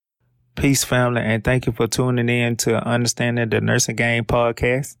Peace, family, and thank you for tuning in to Understanding the Nursing Game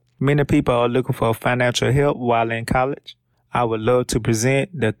podcast. Many people are looking for financial help while in college. I would love to present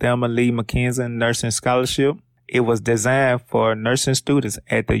the Thelma Lee McKenzie Nursing Scholarship. It was designed for nursing students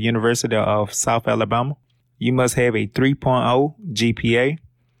at the University of South Alabama. You must have a 3.0 GPA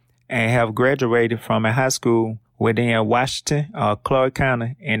and have graduated from a high school within Washington or Clark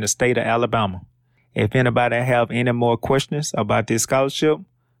County in the state of Alabama. If anybody have any more questions about this scholarship,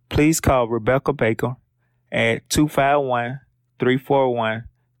 please call Rebecca Baker at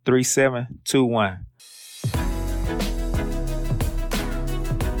 251-341-3721.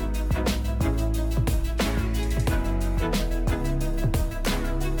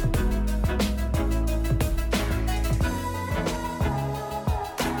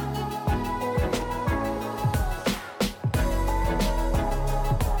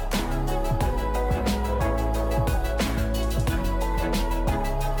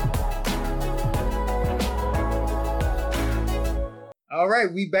 All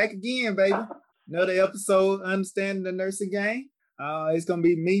right, we back again, baby. Another episode, Understanding the Nursing Game. It's gonna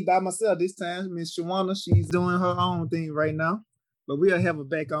be me by myself this time. Miss Shawana, she's doing her own thing right now, but we'll have her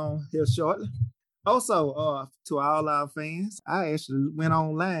back on here shortly. Also, to all our fans, I actually went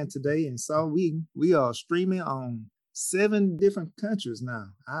online today and saw we are streaming on 7 different countries now.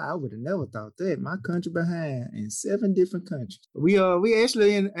 I would have never thought that. My country behind in 7 different countries. We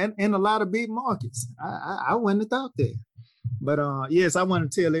actually in a lot of big markets. I wouldn't have thought that. But yes, I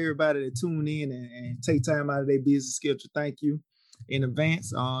want to tell everybody to tune in and take time out of their busy schedule. Thank you in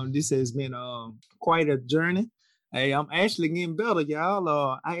advance. This has been quite a journey. Hey, I'm actually getting better,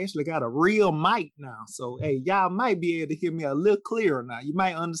 y'all. I actually got a real mic now. So, hey, y'all might be able to hear me a little clearer now. You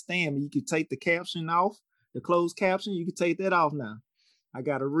might understand me. You can take the caption off, the closed caption. You can take that off now. I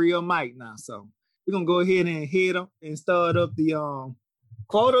got a real mic now. So we're going to go ahead and head up and start up the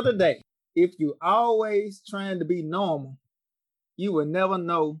quote of the day. If you always trying to be normal, you will never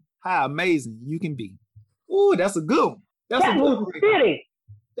know how amazing you can be. Ooh, that's a good one. That was good. Hey,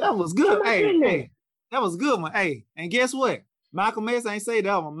 that was a good one. Hey, and guess what? Michael Mess ain't say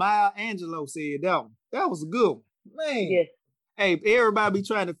that one. Maya Angelou said that one. That was a good one. Man. Yes. Hey, everybody be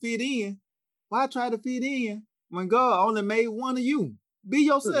trying to fit in. Why try to fit in when God only made one of you? Be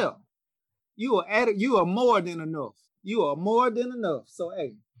yourself. You are more than enough. You are more than enough. So,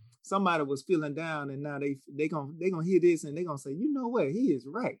 hey. Somebody was feeling down, and now they gonna hear this and they gonna say, you know what, he is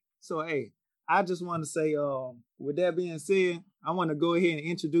right. So hey, I just want to say, with that being said, I want to go ahead and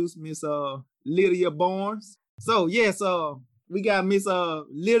introduce Miss Lydia Barnes. So yes, we got Miss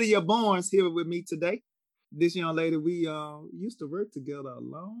Lydia Barnes here with me today. This young lady, we used to work together a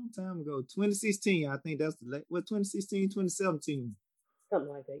long time ago, 2016. I think that's 2016, 2017.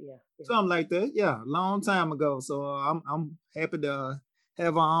 Something like that, yeah. Something like that, yeah, long time ago. So I'm happy to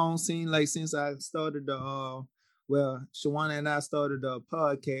have our own scene. Like since I started Shawana and I started the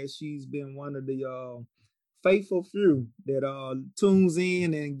podcast, she's been one of the faithful few that tunes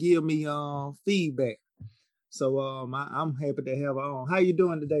in and give me feedback. So I'm happy to have her on. How you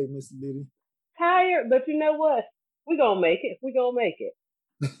doing today, Miss Liddy? Tired, but you know what? We're gonna make it.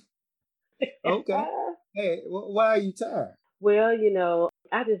 Okay. Hey, why are you tired? Well,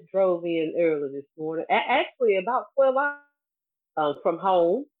 I just drove in early this morning. Actually, about 12 hours. From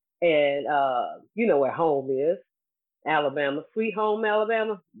home, and you know where home is, Alabama, sweet home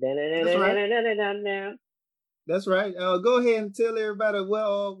Alabama. That's right. That's right. Go ahead and tell everybody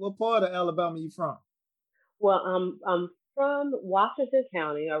what part of Alabama you from. Well, I'm from Washington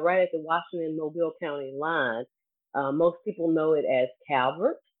County, or right at the Washington-Mobile County line. Most people know it as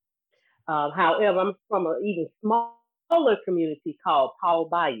Calvert. However, I'm from an even smaller community called Paul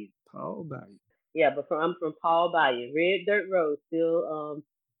Bayou. Paul Bayou. Yeah, but I'm from Paul Bayou. Red Dirt Road, still,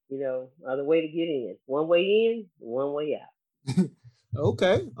 the way to get in. One way in, one way out.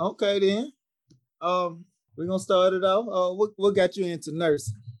 Okay then. We're gonna start it off. What got you into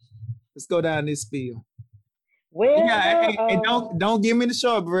nursing? Let's go down this field. Well, and don't give me the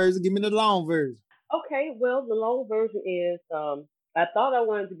short version. Give me the long version. Okay. Well, the long version is I thought I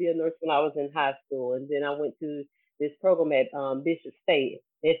wanted to be a nurse when I was in high school, and then I went to this program at Bishop State,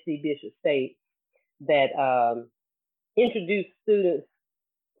 SC Bishop State, that introduced students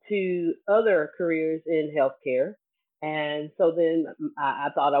to other careers in healthcare. And so then I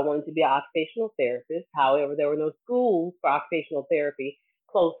thought I wanted to be an occupational therapist. However, there were no schools for occupational therapy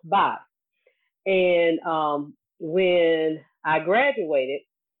close by. And when I graduated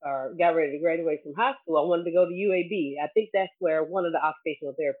or got ready to graduate from high school, I wanted to go to UAB. I think that's where one of the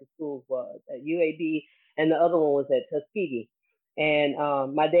occupational therapy schools was, at UAB, and the other one was at Tuskegee. And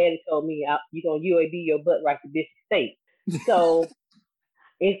my daddy told me, you're going to UAB your butt right to Bishop State. So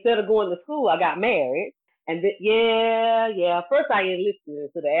instead of going to school, I got married. And then, yeah. First, I enlisted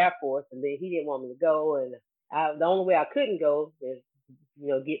into the Air Force, and then he didn't want me to go. And the only way I couldn't go is,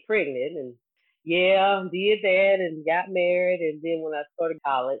 get pregnant. And yeah, did that and got married. And then when I started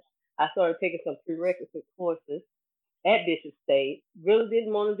college, I started taking some prerequisite courses at Bishop State. Really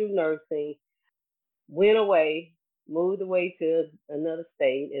didn't want to do nursing. Went away, moved away to another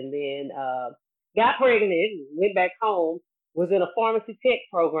state, and then got pregnant, went back home, was in a pharmacy tech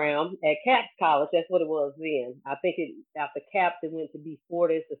program at Capps College. That's what it was then. I think after Capps, it went to be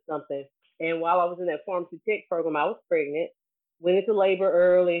Fortis or something. And while I was in that pharmacy tech program, I was pregnant, went into labor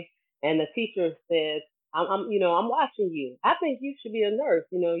early, and the teacher said, I'm watching you. I think you should be a nurse.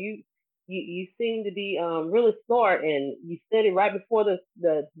 You seem to be really smart, and you studied right before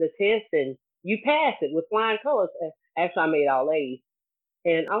the test, and you passed it with flying colors. Actually, I made all A's.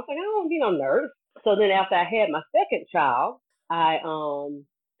 And I was like, I don't want to be no nurse. So then after I had my second child, I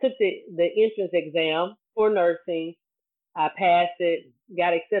took the entrance exam for nursing. I passed it,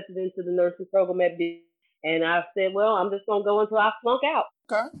 got accepted into the nursing program at B. And I said, well, I'm just going to go until I flunk out.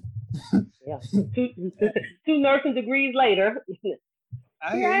 Okay. Yeah. Two nursing degrees later, here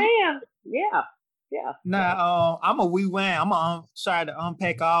I am. Yeah. Now, I'm a rewind. I'm going to try to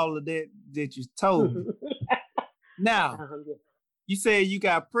unpack all of that you told me. Now, you said you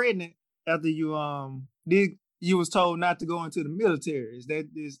got pregnant after you was told not to go into the military. Is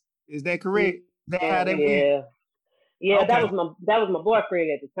that correct? Is that how that went? Yeah, okay. that was my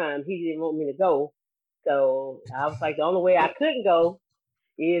boyfriend at the time. He didn't want me to go. So I was like, the only way I couldn't go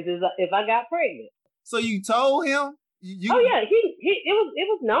is if I got pregnant. So you told him? Oh yeah, it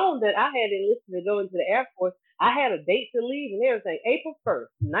was known that I had enlisted to go into the Air Force. I had a date to leave and everything. April 1st,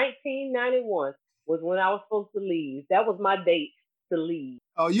 1991 was when I was supposed to leave. That was my date to leave.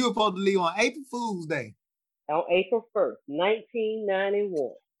 Oh, you were supposed to leave on April Fool's Day. On April 1st,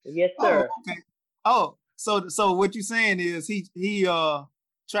 1991. Yes, sir. Oh, okay. Oh, so what you're saying is he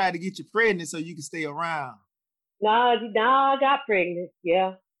tried to get you pregnant so you could stay around. No, I got pregnant.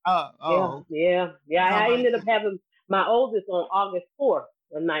 Yeah. Yeah. I ended up having my oldest on August 4th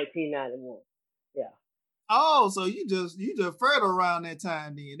of 1991. Yeah. Oh, so you just fertile around that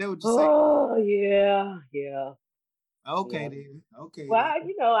time then? That what you saying? Oh, yeah. Okay, then. Okay. Well, I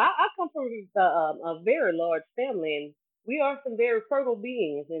come from a very large family, and we are some very fertile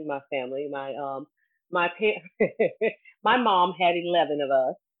beings in my family. My my mom had 11 of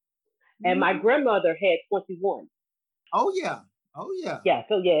us, and my grandmother had 21. Oh yeah. Yeah.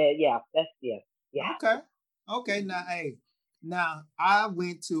 So yeah. That's yeah. Okay. Now I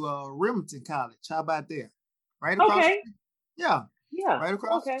went to Remington College. How about that? Right across. Okay. The street. Yeah. Right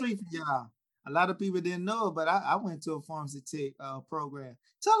across the Okay. street from y'all. A lot of people didn't know, but I went to a pharmacy tech program.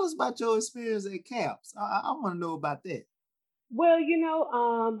 Tell us about your experience at Capps. I want to know about that. Well,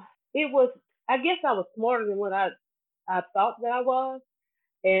 it was. I guess I was smarter than what I thought that I was,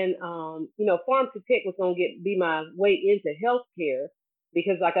 and pharmacy tech was gonna be my way into healthcare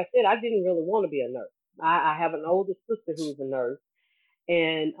because, like I said, I didn't really want to be a nurse. I have an older sister who's a nurse,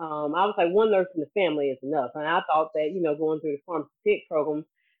 and I was like, one nurse in the family is enough. And I thought that going through the pharmacy tech program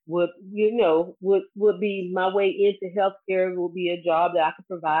would be my way into healthcare. Would be a job that I could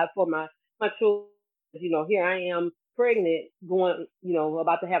provide for my children. Here I am pregnant, going,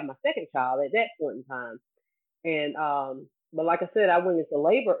 about to have my second child at that point in time. And but like I said, I went into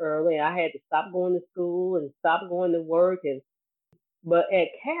labor early. And I had to stop going to school and stop going to work. But at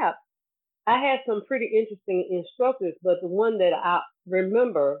Capps, I had some pretty interesting instructors. But the one that I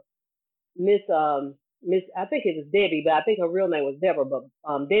remember, Miss, I think it was Debbie, but I think her real name was Deborah, but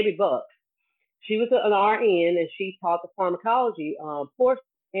Debbie Buck. She was an RN, and she taught the pharmacology course.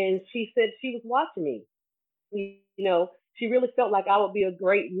 And she said she was watching me. She really felt like I would be a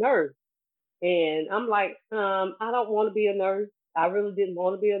great nurse. And I'm like, I don't want to be a nurse. I really didn't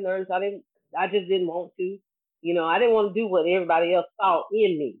want to be a nurse. I just didn't want to. I didn't want to do what everybody else saw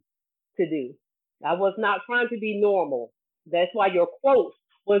in me to do. I was not trying to be normal. That's why your quote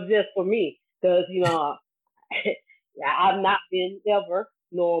was just for me. Because, I've not been ever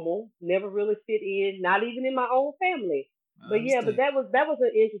normal, never really fit in, not even in my own family. But that was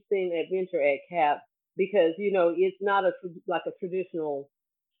an interesting adventure at Capps because, it's not like a traditional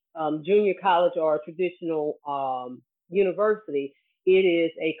junior college or a traditional university. It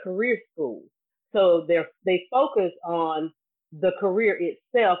is a career school. So they focus on the career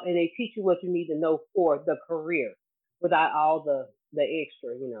itself, and they teach you what you need to know for the career without all the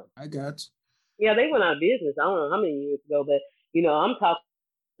extra, I got you. Yeah, they went out of business. I don't know how many years ago, but, I'm talking,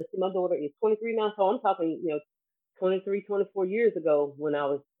 my daughter is 23 now, so I'm talking, 23, 24 years ago when I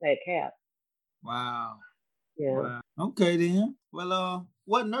was at Capps. Wow. Yeah. Wow. Okay, then. Well,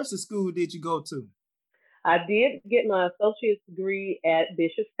 What nursing school did you go to? I did get my associate's degree at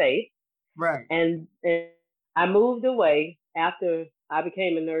Bishop State, Right. and I moved away after I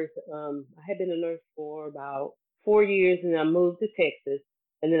became a nurse. I had been a nurse for about 4 years, and I moved to Texas,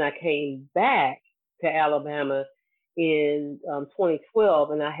 and then I came back to Alabama in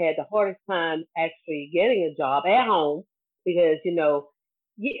 2012, and I had the hardest time actually getting a job at home because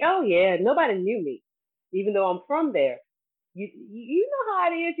oh yeah, nobody knew me, even though I'm from there. You know how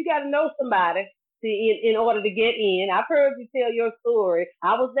it is. You got to know somebody in order to get in. I've heard you tell your story.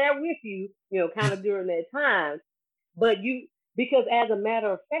 I was there with you, kind of during that time. But because as a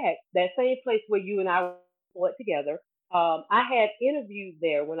matter of fact, that same place where you and I went together, I had interviewed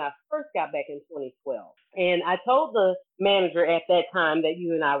there when I first got back in 2012. And I told the manager at that time that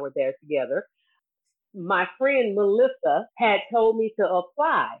you and I were there together. My friend Melissa had told me to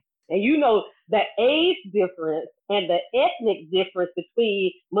apply. And the age difference and the ethnic difference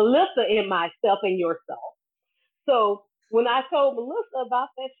between Melissa and myself and yourself. So when I told Melissa about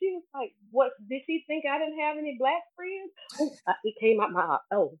that, she was like, "What? Did she think I didn't have any black friends?" Oh, it came out my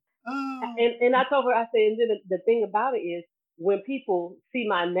oh. And I told her, I said, and then the thing about it is, when people see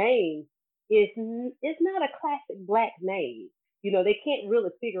my name, it's not a classic black name. They can't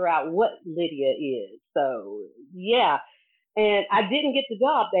really figure out what Lydia is. So yeah, and I didn't get the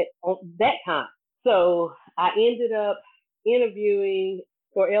job that time. So I ended up interviewing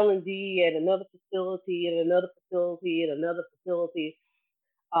for L&D at another facility, and another facility, and another facility.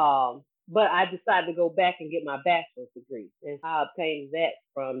 But I decided to go back and get my bachelor's degree, and I obtained that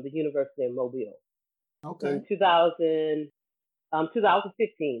from the University of Mobile. Okay. In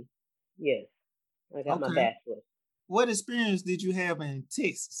 2015. Yes, I got my bachelor's. What experience did you have in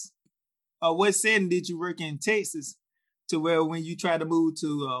Texas? Or what setting did you work in Texas to where when you try to move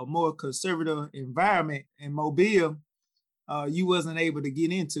to a more conservative environment in Mobile, you wasn't able to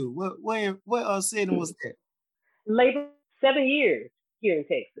get into? What setting was that? Labor, 7 years here in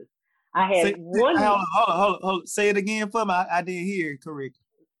Texas. I had Hold on. Say it again for me. I didn't hear it correctly.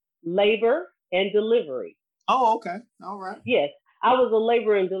 Labor and delivery. Oh, okay. All right. Yes. I was a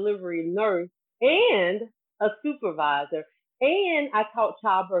labor and delivery nurse and a supervisor, and I taught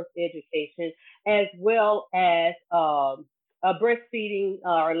childbirth education as well as a breastfeeding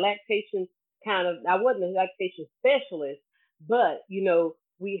or lactation kind of. I wasn't a lactation specialist, but we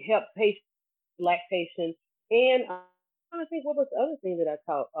helped patients with lactation, and I'm trying to think what was the other thing that I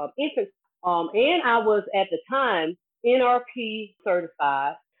taught infants. And I was at the time NRP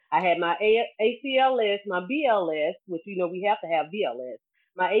certified. I had my ACLS, my BLS, which we have to have BLS.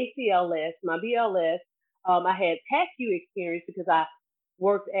 My ACLS, my BLS. I had PACU experience because I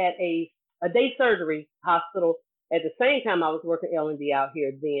worked at a day surgery hospital at the same time I was working L&D out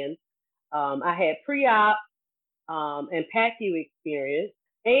here then. I had pre-op and PACU experience.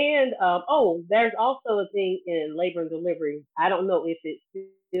 And there's also a thing in labor and delivery. I don't know if it's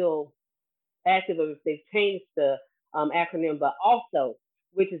still active or if they've changed the acronym, but also,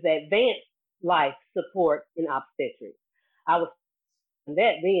 which is advanced life support in obstetrics. I was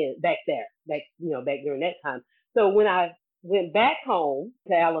that then back during that time. So when I went back home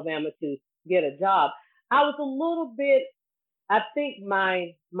to Alabama to get a job, I was a little bit. I think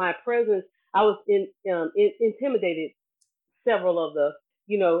my presence. I was intimidated several of the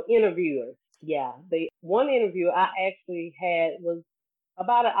interviewers. Yeah, the one interview I actually had was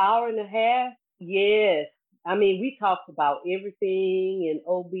about an hour and a half. Yes, I mean we talked about everything in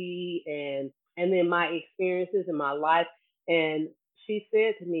OB and then my experiences in my life, and she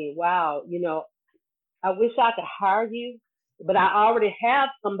said to me, "Wow, I wish I could hire you, but I already have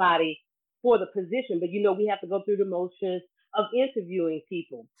somebody for the position. But we have to go through the motions of interviewing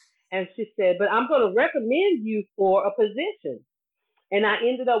people." And she said, "But I'm going to recommend you for a position." And I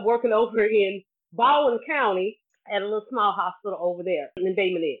ended up working over in Baldwin County at a little small hospital over there in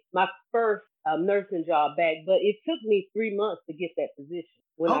Bay Minette. My first nursing job back, but it took me 3 months to get that position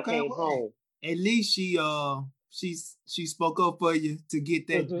when I came home. At least she spoke up for you to get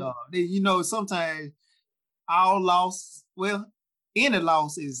that job. Sometimes all loss, any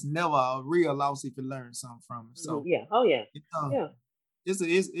loss is never a real loss if you learn something from it. So yeah, oh yeah, yeah. At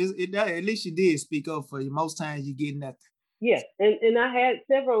least you did speak up for you. Most times you get nothing. Yeah, and I had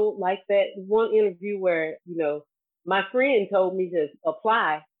several like that. One interview where my friend told me to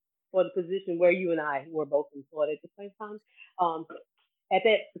apply for the position where you and I were both employed at the same time at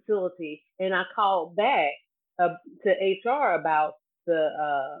that facility, and I called back to HR about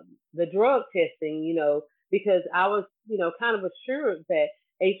the drug testing, because I was kind of assured that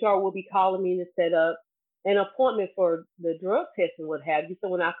HR would be calling me to set up an appointment for the drug testing, what have you. So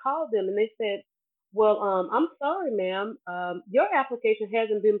when I called them and they said, well, I'm sorry, ma'am. Your application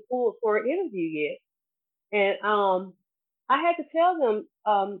hasn't been pulled for an interview yet. And I had to tell them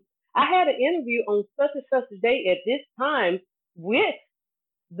I had an interview on such and such a date at this time with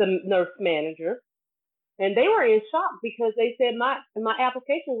the nurse manager, and they were in shock because they said my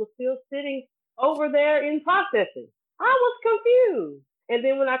application was still sitting over there in processing. I was confused. And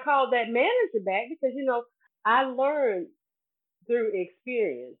then when I called that manager back, because I learned through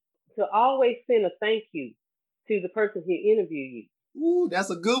experience to always send a thank you to the person who interviewed you. Ooh, that's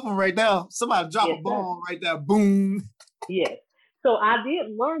a good one right there. Somebody drop a bomb right there. Boom. Yes. So I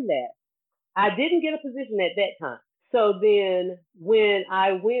did learn that. I didn't get a position at that time. So then when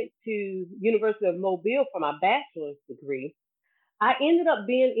I went to University of Mobile for my bachelor's degree, I ended up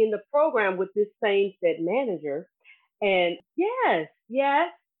being in the program with this same said manager. And yes.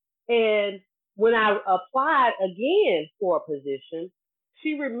 And when I applied again for a position,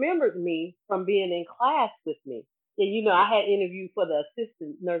 she remembered me from being in class with me. And, I had interviewed for the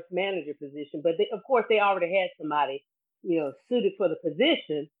assistant nurse manager position, but of course they already had somebody, suited for the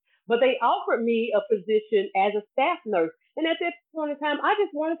position, but they offered me a position as a staff nurse. And at that point in time, I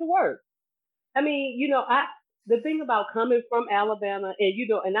just wanted to work. I mean, the thing about coming from Alabama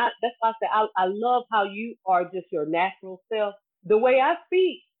and, that's why I say I love how you are just your natural self. The way I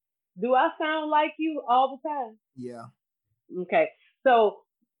speak, do I sound like you all the time? Yeah. Okay. So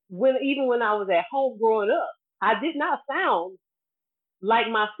even when I was at home growing up, I did not sound like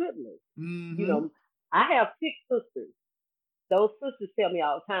my siblings. Mm-hmm. I have 6 sisters. Those sisters tell me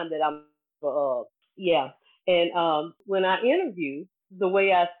all the time that I'm, yeah. And when I interview, the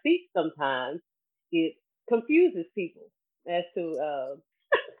way I speak sometimes, it confuses people as to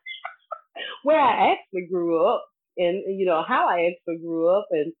where I actually grew up and, how I actually grew up.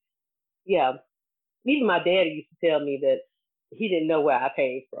 And yeah, even my daddy used to tell me that he didn't know where I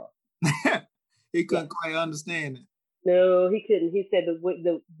came from. He couldn't quite understand it. No, he couldn't. He said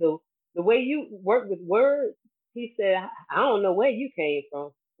the way you work with words, he said, I don't know where you came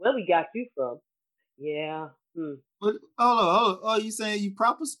from. Where we got you from. Yeah. But hold on. You saying you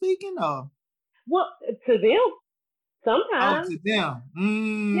proper speaking or? Well, to them, sometimes. Oh, to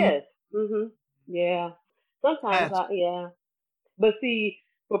them. Yes. Mm-hmm. Yeah. Sometimes, yeah. But see,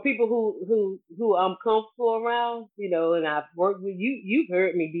 for people who I'm comfortable around, and I've worked with you, you've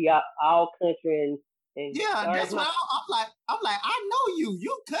heard me be all country and yeah, that's what I'm like, I know you.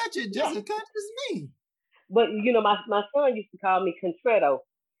 You country just as country as me. But my son used to call me Contretto,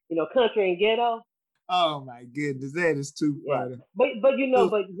 country and ghetto. Oh my goodness, that is too funny. But but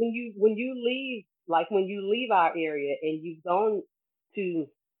when you leave, like when you leave our area and you've gone to,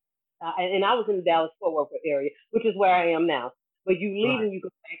 and I was in the Dallas-Fort Worth area, which is where I am now. But you leave and you go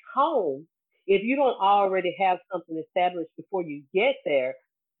back home. If you don't already have something established before you get there,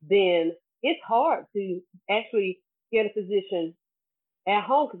 then it's hard to actually get a position at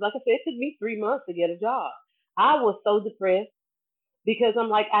home. Because like I said, it took me 3 months to get a job. I was so depressed because I'm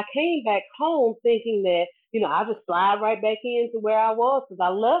like, I came back home thinking that, I just slide right back into where I was because I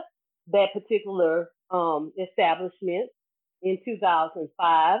left that particular establishment in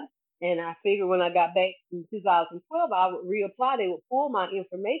 2005. And I figured when I got back in 2012, I would reapply. They would pull my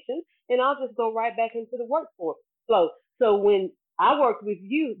information, and I'll just go right back into the workforce. So when I worked with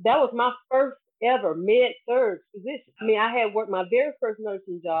you, that was my first ever med-surg position. I mean, I had worked, my very first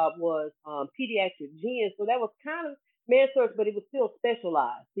nursing job was pediatric GN, so that was kind of med-surg, but it was still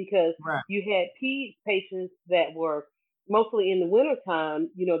specialized because you had peds patients that were mostly in the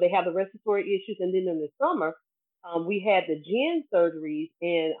wintertime. They have the respiratory issues, and then in the summer, we had the gen surgeries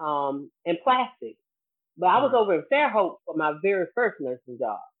and plastics. But I was over in Fairhope for my very first nursing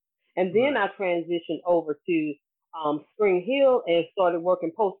job. And then I transitioned over to Spring Hill and started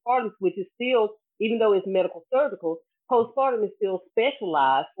working postpartum, which is still, even though it's medical surgical, postpartum is still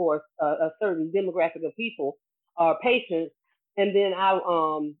specialized for a certain demographic of people or patients. And then I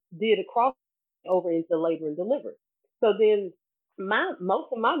did a cross over into labor and delivery. So then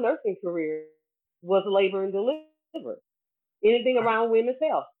most of my nursing career was labor and delivery, anything around women's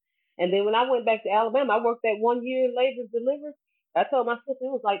health. And then when I went back to Alabama, I worked that 1 year in labor and delivery. I told my sister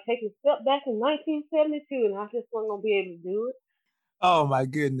it was like taking a step back in 1972, and I just wasn't going to be able to do it. Oh, my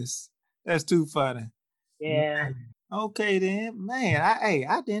goodness. That's too funny. Yeah. Man. Okay, then. Man,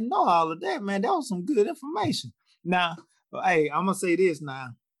 I didn't know all of that, man. That was some good information. Now, I'm going to say this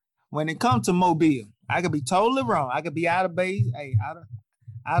now. When it comes to Mobile, I could be totally wrong. I could be out of base,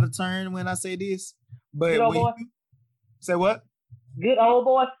 out of turn when I say this. But good old boy. Say what? Good old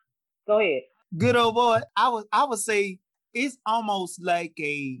boy. Go ahead. Good old boy. I would say it's almost like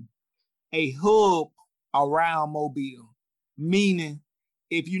a hub around Mobile, meaning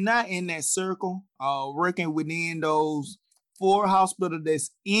if you're not in that circle, working within those 4 hospitals that's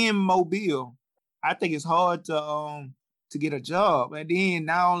in Mobile, I think it's hard to get a job. And then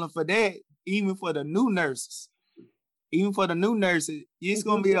not only for that, even for the new nurses, it's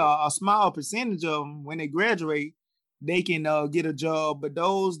gonna be a small percentage of them when they graduate, they can get a job. But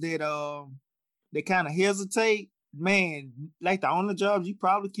those that they kind of hesitate, man, like the only jobs you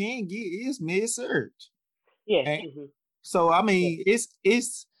probably can get is med-surg. Yeah. And so I mean,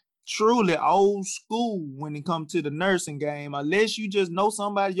 it's truly old school when it comes to the nursing game. Unless you just know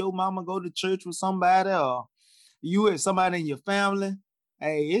somebody, your mama go to church with somebody, or you and somebody in your family,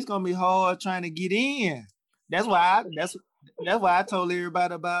 hey, it's gonna be hard trying to get in. That's why I told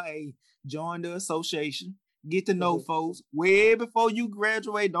everybody about join the association, get to know folks way before you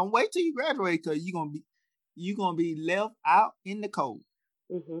graduate. Don't wait till you graduate, because you're gonna be left out in the cold.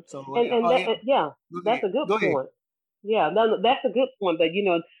 So that's a good point. Yeah, that's a good point. But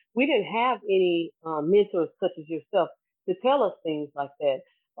we didn't have any mentors such as yourself to tell us things like that.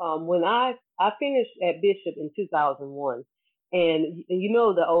 When I finished at Bishop in 2001, and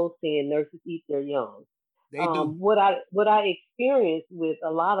the old saying, nurses eat their young. They do. What I experienced with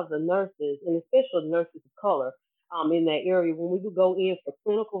a lot of the nurses, and especially nurses of color, in that area, when we would go in for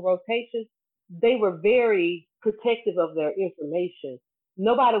clinical rotations, they were very protective of their information.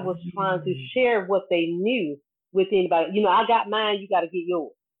 Nobody was trying to share what they knew with anybody. I got mine, you got to get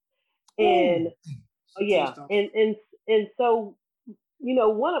yours. And and so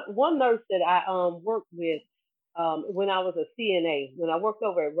one nurse that I worked with when I was a CNA, when I worked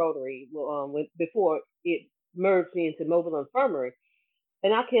over at Rotary, before it merged into Mobile Infirmary,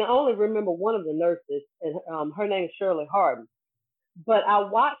 and I can only remember one of the nurses, and her name is Shirley Harden. But I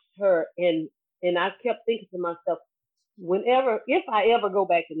watched her, and I kept thinking to myself, if I ever go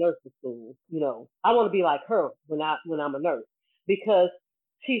back to nursing school, I want to be like her when I'm a nurse, because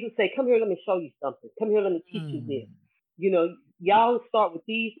she would say, "Come here, let me show you something. Come here, let me teach you this. Y'all start with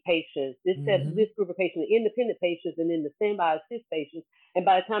these patients, this group of patients, the independent patients, and then the standby assist patients. And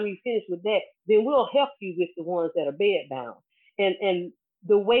by the time you finish with that, then we'll help you with the ones that are bedbound." And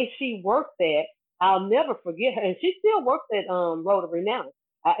the way she worked that, I'll never forget her. And she still works at Rotary now,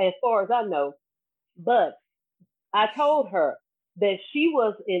 as far as I know. But I told her that she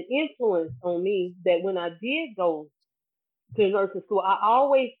was an influence on me, that when I did go to nursing school, I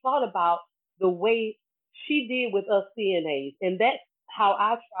always thought about the way she did with us CNAs. And that's how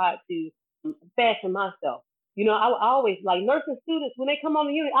I tried to fashion myself. I would always, like, nursing students, when they come on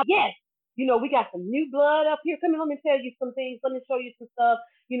the unit, yes, we got some new blood up here. Come here, let me tell you some things. Let me show you some stuff,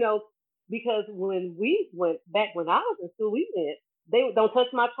 because when we went back, when I was in school, they don't touch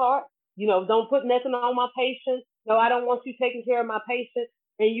my chart. Don't put nothing on my patient. No, I don't want you taking care of my patient.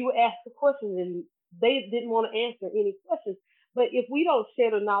 And you ask the questions, and they didn't want to answer any questions. But if we don't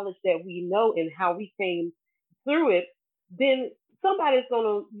share the knowledge that we know and how we came through it, then somebody's going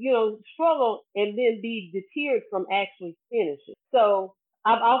to, struggle and then be deterred from actually finishing. So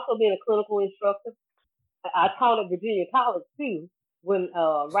I've also been a clinical instructor. I taught at Virginia College too, when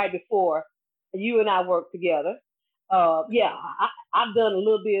right before you and I worked together. I've done a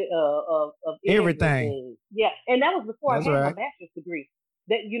little bit of everything. Yeah, and that was before That's I had right. my bachelor's degree.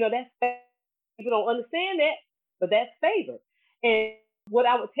 That that's people don't understand that, but that's favor. And what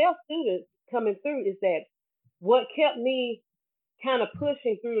I would tell students coming through is that what kept me kind of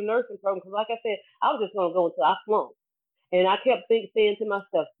pushing through the nursing program, because like I said, I was just going to go until I flunked. And I kept saying to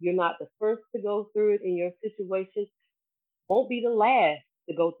myself, you're not the first to go through it in your situation. Won't be the last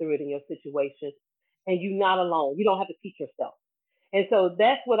to go through it in your situation. And you're not alone. You don't have to teach yourself. And so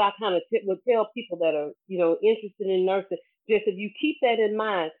that's what I kind of would tell people that are, interested in nursing. Just if you keep that in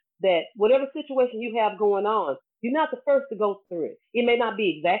mind, that whatever situation you have going on, you're not the first to go through it. It may not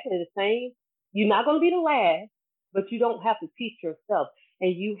be exactly the same. You're not going to be the last, but you don't have to teach yourself.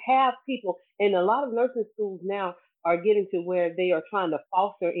 And you have people, and a lot of nursing schools now are getting to where they are trying to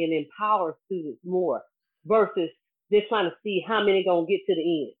foster and empower students more versus they're trying to see how many going to get to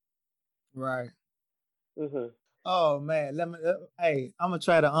the end. Right. Oh man, I'm gonna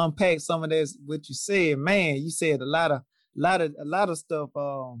try to unpack some of this. What you said, man. You said a lot of stuff.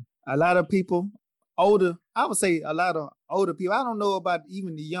 A lot of people, older. I would say a lot of older people. I don't know about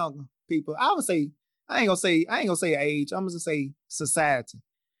even the younger people. I would say I ain't gonna say age. I'm gonna say society.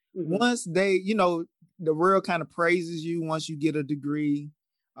 Once they, the world kind of praises you. Once you get a degree,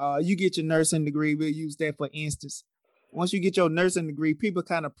 you get your nursing degree. We'll use that for instance. Once you get your nursing degree, people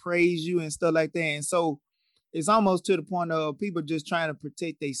kind of praise you and stuff like that. And so it's almost to the point of people just trying to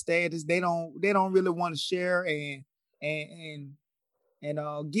protect their status. They don't really want to share and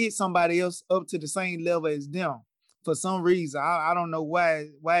get somebody else up to the same level as them. for some reason. I don't know why.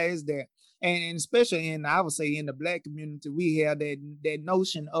 Why is that? And especially I would say in the Black community, we have that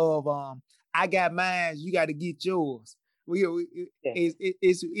notion of I got mine, you got to get yours.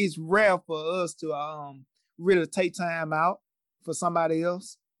 It's rare for us to really take time out for somebody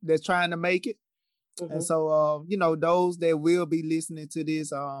else that's trying to make it. Mm-hmm. And so those that will be listening to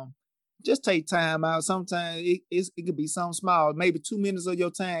this, just take time out. Sometimes it could be something small, maybe 2 minutes of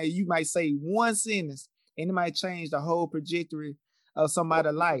your time. You might say one sentence, and it might change the whole trajectory of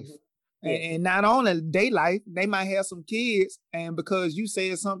somebody's life. And not only their life, they might have some kids, and because you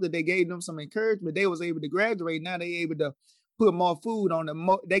said something that gave them some encouragement, they was able to graduate. Now they able to put more food on them.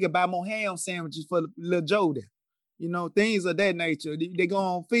 They could buy more ham sandwiches for little Jody. Things of that nature. They go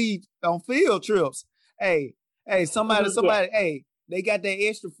on field trips. Hey, somebody, hey, they got that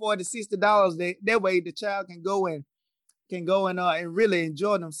extra $40, $60. That way the child can go and really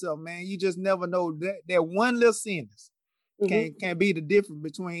enjoy themselves, man. You just never know that one little sentence can be the difference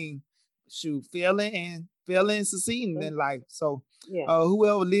between failing and succeeding in life. So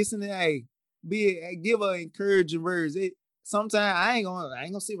whoever listening, hey, give her encouraging words. Sometimes I ain't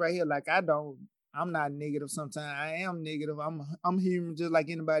gonna sit right here like I'm not negative. Sometimes I am negative. I'm human just like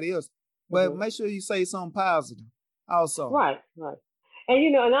anybody else. But make sure you say something positive also. Right.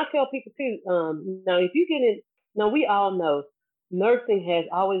 And and I tell people too, now if you get in, now we all know nursing has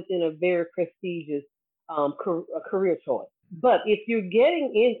always been a very prestigious career choice. But if you're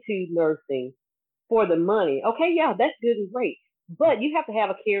getting into nursing for the money, okay, yeah, that's good and great. But you have to have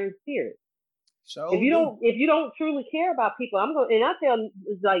a caring spirit. If you don't truly care about people, and I tell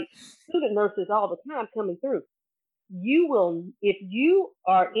like student nurses all the time coming through, you will, if you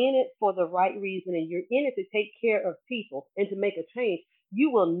are in it for the right reason and you're in it to take care of people and to make a change,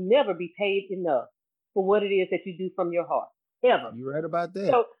 you will never be paid enough for what it is that you do from your heart, ever. You're right about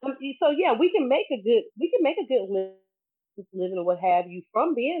that. So yeah, we can make a good living or what have you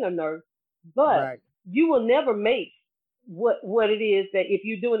from being a nurse, but you will never make what it is that if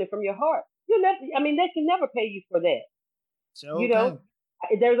you're doing it from your heart, they can never pay you for that. So,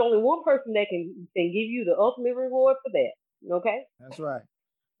 there's only one person that can give you the ultimate reward for that. Okay.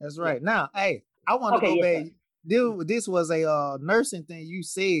 That's right. Now, hey, I want to go back. This was a nursing thing you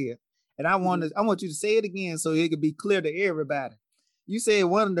said, and I want you to say it again so it could be clear to everybody. You said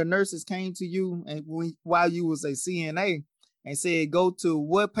one of the nurses came to you and while you was a CNA and said go to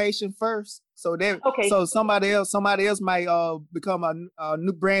what patient first. So so somebody else might become a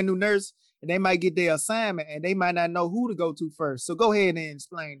brand new nurse, and they might get their assignment and they might not know who to go to first. So go ahead and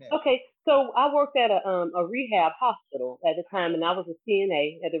explain that. Okay, so I worked at a rehab hospital at the time, and I was a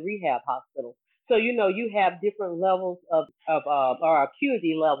CNA at the rehab hospital. So you have different levels of or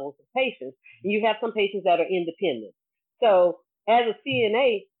acuity levels of patients, and you have some patients that are independent. So as a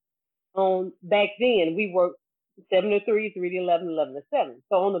CNA, back then we worked 7 to 3, 3 to 11, 11 to 7.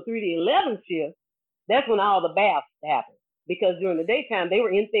 So on the 3 to 11 shift, that's when all the baths happened, because during the daytime they were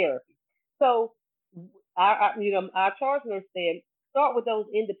in therapy. So our charge nurse said, start with those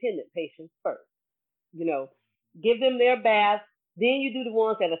independent patients first. Give them their baths. Then you do the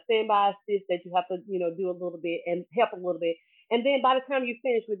ones that are standby assist that you have to, do a little bit and help a little bit. And then by the time you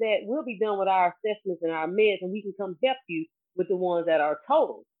finish with that, we'll be done with our assessments and our meds, and we can come help you with the ones that are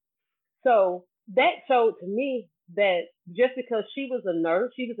total. So that showed to me that just because she was a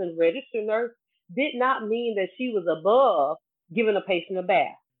nurse, she was a registered nurse, did not mean that she was above giving a patient a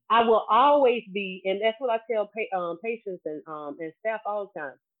bath. I will always be, and that's what I tell patients and staff all the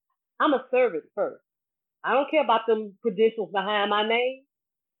time. I'm a servant first. I don't care about them credentials behind my name.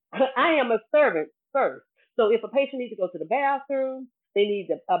 I am a servant first. So if a patient needs to go to the bathroom, they need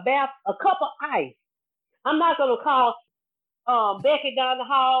a bath, a cup of ice. I'm not going to call Becky down the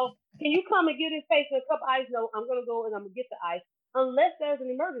hall. Can you come and get this patient a cup of ice? No, I'm going to go and I'm going to get the ice unless there's an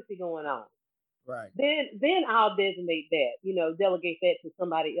emergency going on. Right. Then I'll designate that, delegate that to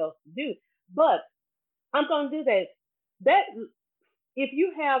somebody else to do. But I'm going to do that. That if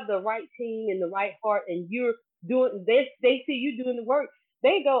you have the right team and the right heart, and you're doing, they see you doing the work,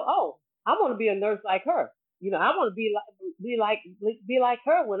 they go, oh, I want to be a nurse like her. I want to be like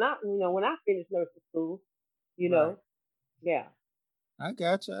her when I finish nursing school. Right. Yeah. I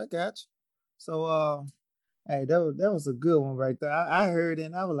got you. So hey, that was a good one right there. I heard it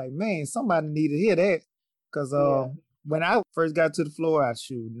and I was like, man, somebody need to hear that. Because when I first got to the floor,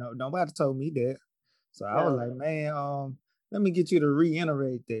 nobody told me that. So I was like, man, let me get you to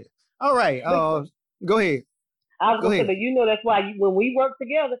reiterate that. All right, go ahead. I was going to say, but that's why when we worked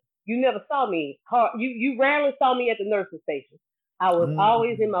together, you never saw me. You rarely saw me at the nursing station. I was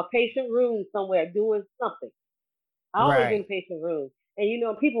always in my patient room somewhere doing something. Always in the patient room.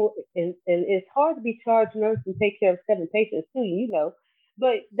 And people, and it's hard to be charged nurse and take care of 7 patients too,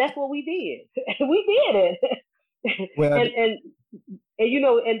 but that's what we did. We did it. Well, And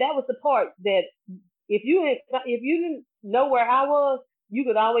that was the part that if you didn't know where I was, you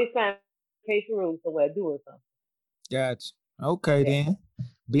could always find a patient room somewhere doing something. gotcha. Okay, then.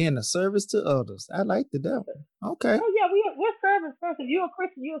 Being a service to others. I like the devil. Okay. Oh yeah, we're servants first. If you're a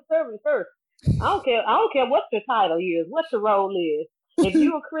Christian, you're a servant first. I don't care what your title is, what your role is. If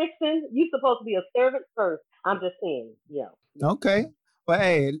you're a Christian, you're supposed to be a servant first. I'm just saying, Okay. Well,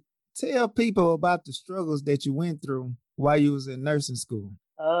 hey, tell people about the struggles that you went through while you was in nursing school.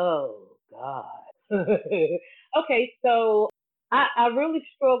 Oh God. Okay, so I really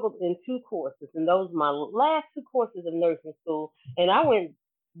struggled in 2 courses, and those were my last 2 courses of nursing school. And I went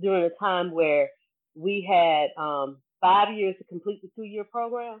during a time where we had 5 years to complete the 2-year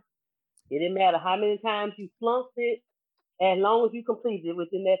program. It didn't matter how many times you flunked it, as long as you completed it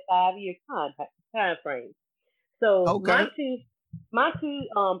within that 5-year time frame. So my two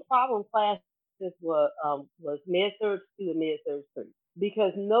problem classes was Med-Surg 2 and Med-Surg 3,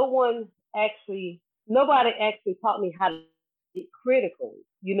 because nobody actually taught me how to think critically.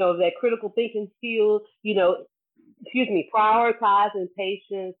 That critical thinking skill. Prioritizing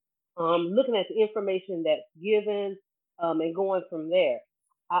patients, looking at the information that's given, and going from there.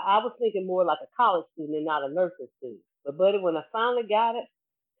 I was thinking more like a college student and not a nursing student. But buddy, when I finally got it,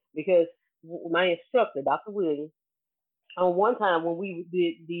 because my instructor, Dr. Williams, on one time when we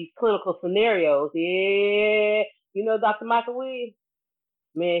did these clinical scenarios, Dr. Michael Williams,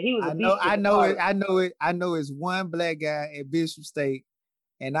 man, he was a beast. I know it's one black guy at Bishop State,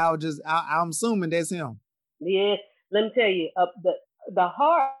 and I'm assuming that's him. Yeah, let me tell you, the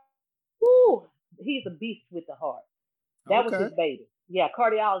heart, whoo, he's a beast with the heart. That was his baby. Yeah,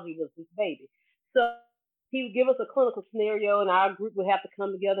 cardiology was his baby. So he would give us a clinical scenario, and our group would have to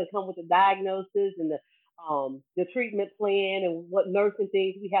come together and come with the diagnosis and the treatment plan and what nursing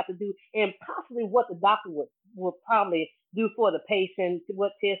things we have to do, and possibly what the doctor would probably do for the patient,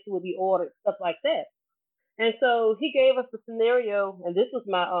 what tests would be ordered, stuff like that. And so he gave us the scenario, and this was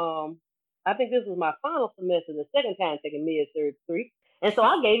I think this was my final semester, the second time taking Med-Surg 3. And so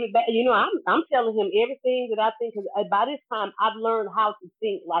I gave it back. I'm telling him everything that I think, because by this time I've learned how to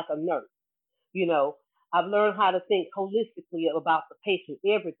think like a nurse. I've learned how to think holistically about the patient,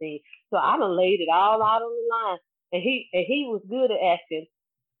 everything. So I done laid it all out on the line. And he was good at asking,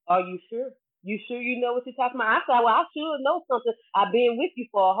 "Are you sure? You sure you know what you're talking about?" I said, "Well, I should know something. I've been with you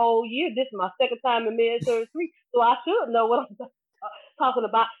for a whole year. This is my second time in Med-Surg 3, so I should know what I'm talking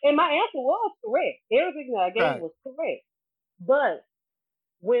about." And my answer was correct. Everything that I gave was correct. But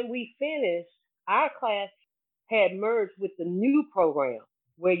when we finished, our class had merged with the new program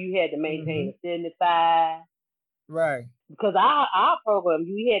where you had to maintain a 75. Right. Because our program,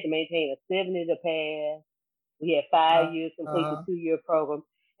 we had to maintain a 70 to pass. We had 5 years to complete the 2-year program.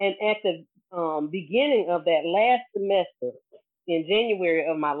 And at the beginning of that last semester, in January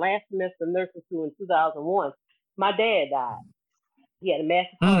of my last semester of nursing school in 2001, my dad died. He had a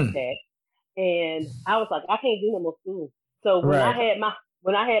massive heart attack. And I was like, I can't do no more school. So when I had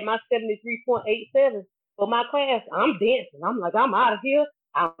my 73.87 for my class, I'm dancing. I'm like, I'm out of here.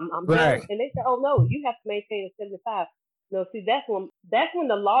 I'm done. And they said, "Oh no, you have to maintain a 75." No, see, that's when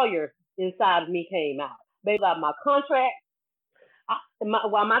the lawyer inside of me came out. Based on my contract,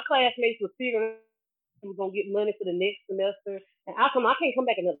 while my classmates were figuring we were gonna get money for the next semester, and I can't come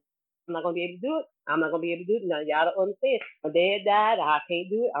back another. I'm not gonna be able to do it. I'm not gonna be able to do it. Now y'all don't understand. My dad died. I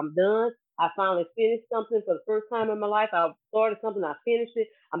can't do it. I'm done. I finally finished something for the first time in my life. I started something. I finished it.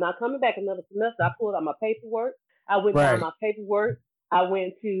 I'm not coming back another semester. I pulled out my paperwork. I went down my paperwork. I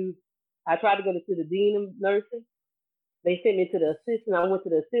tried to go to the dean of nursing. They sent me to the assistant. I went to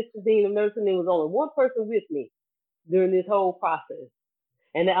the assistant dean of nursing. There was only one person with me during this whole process.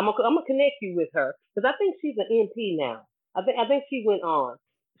 And I'm gonna connect you with her, because I think she's an MP now. I think she went on.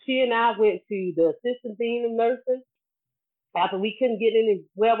 She and I went to the assistant dean of nursing. After we couldn't get any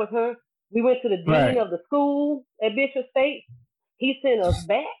well with her, we went to the dean of the school at Bishop State. He sent us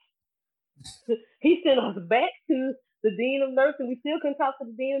back. He sent us back to the dean of nursing. We still couldn't talk to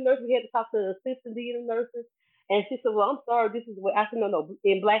the dean of nursing. We had to talk to the assistant dean of nursing. And she said, "Well, I'm sorry. This is what," I said, no,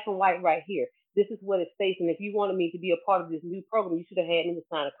 in black and white right here. This is what it states. And if you wanted me to be a part of this new program, you should have had me to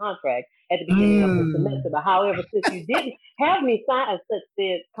sign a contract at the beginning of the semester. But however, since you didn't have me sign such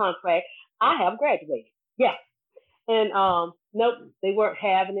said contract, I have graduated. Yeah. And nope, they weren't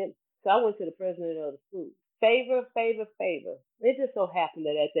having it. So I went to the president of the school. Favor. It just so happened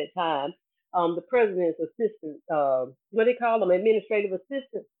that at that time, the president's assistant, what they call them, administrative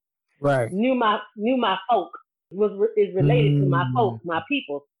assistant, right, knew my folk. is related to my folks, my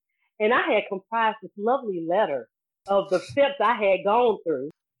people. And I had comprised this lovely letter of the steps I had gone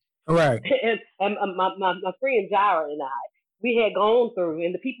through. Right. And my friend Jara and I, we had gone through,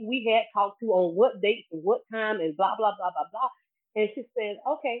 and the people we had talked to on what dates and what time and blah, blah, blah, blah, blah. And she said,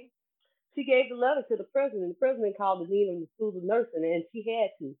 okay. She gave the letter to the president. The president called the dean of the schools of nursing, and she had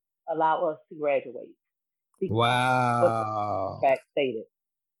to allow us to graduate. Wow. What the fact stated.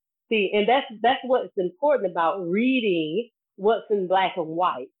 See, and that's what's important about reading what's in black and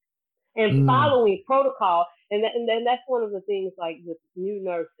white and following protocol. And then that's one of the things, like with new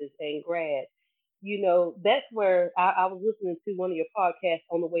nurses and grads. You know, that's where I was listening to one of your podcasts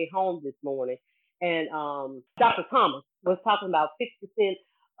on the way home this morning, and Dr. Thomas was talking about 6%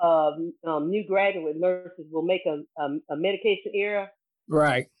 of new graduate nurses will make a medication error.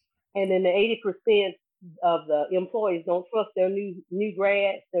 Right. And then the 80% of the employees don't trust their new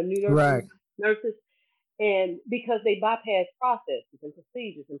grads, their new nurses, and because they bypass processes and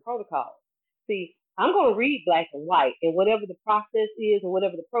procedures and protocols. See, I'm going to read black and white, and whatever the process is and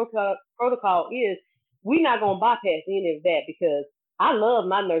whatever the protocol is, we're not going to bypass any of that, because I love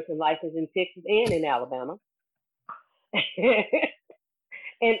my nursing license in Texas and in Alabama.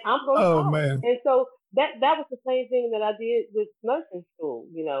 And I'm going to follow. Man. And so that was the same thing that I did with nursing school,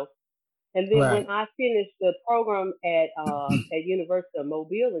 you know. And then when I finished the program at University of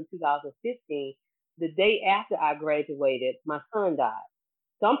Mobile in 2015, the day after I graduated, my son died.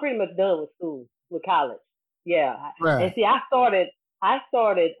 So I'm pretty much done with school, with college. Yeah. Right. And see, I started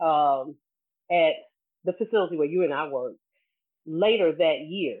at the facility where you and I worked later that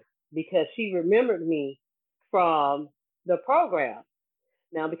year, because she remembered me from the program.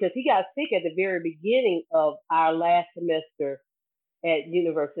 Now, because he got sick at the very beginning of our last semester at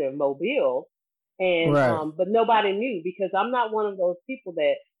University of Mobile, and but nobody knew, because I'm not one of those people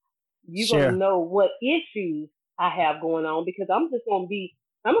that you're gonna know what issues I have going on, because I'm gonna be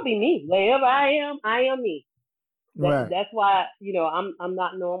me. Wherever I am me. That's why, you know, I'm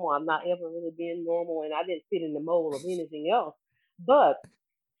not normal. I'm not ever really being normal, and I didn't fit in the mold of anything else. But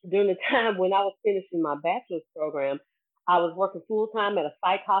during the time when I was finishing my bachelor's program, I was working full-time at a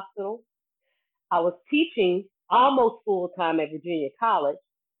psych hospital. I was teaching almost full-time at Virginia College,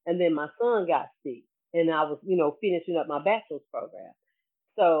 and then my son got sick, and I was, you know, finishing up my bachelor's program.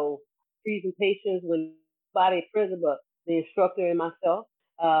 So presentations with nobody present but the instructor and myself.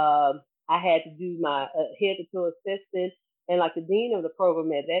 I had to do my head-to-toe assessment, and like the dean of the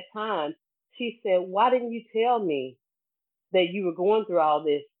program at that time, she said, "Why didn't you tell me that you were going through all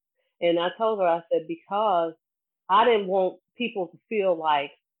this?" And I told her, I said, because I didn't want people to feel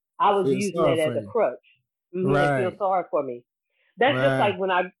like I was using it as a crutch. And feel sorry for me. That's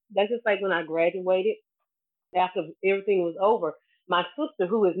just like when I graduated, after everything was over, my sister,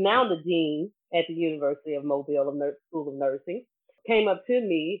 who is now the dean at the University of Mobile School of Nursing, came up to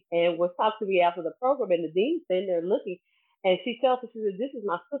me and was talking to me after the program, and the dean sitting there looking, and she tells me, she said, "This is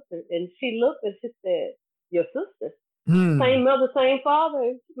my sister." And she looked and she said, "Your sister? Same mother, same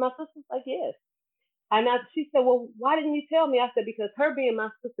father?" My sister's like, "Yes." And she said, "Well, why didn't you tell me?" I said, "Because her being my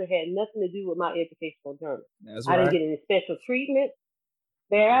sister had nothing to do with my educational journey. I didn't get any special treatment.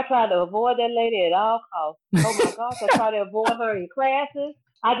 There, I tried to avoid that lady at all costs. Oh my gosh, I tried to avoid her in classes.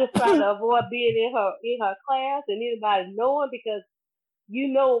 I just tried to avoid being in her class and anybody knowing, because you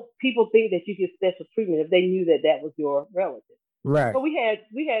know people think that you get special treatment if they knew that was your relative. Right. So we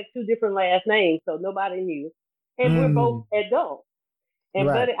had two different last names, so nobody knew, and we're both adults. And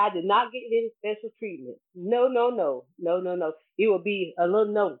buddy, I did not get any special treatment. No. It would be a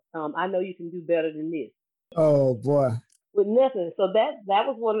little note. I know you can do better than this. Oh boy. With nothing. So that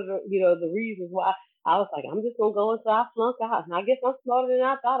was one of the, you know, the reasons why I was like, I'm just gonna go until I flunk out. And I guess I'm smarter than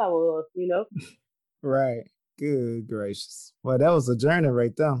I thought I was, you know. Right. Good gracious. Well, that was a journey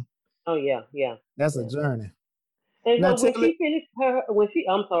right there. Oh yeah. That's a journey. And now, so when she finished her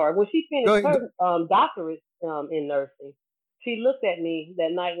doctorate in nursing, she looked at me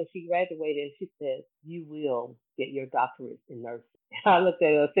that night when she graduated, and she said, "You will get your doctorate in nursing." I looked at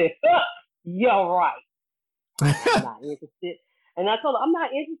her and said, "You're right. I'm not interested." And I told her, I'm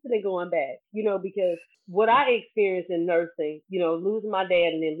not interested in going back, you know, because what I experienced in nursing, you know, losing my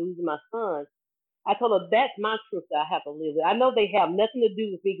dad and then losing my son, I told her that's my truth that I have to live with. I know they have nothing to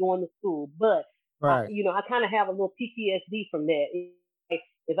do with me going to school, but, I kind of have a little PTSD from that.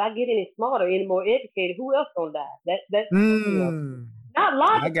 If I get any smarter, any more educated, who else gonna die? That's you know, not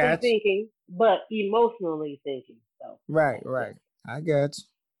logically thinking, but emotionally thinking. So right. I got you,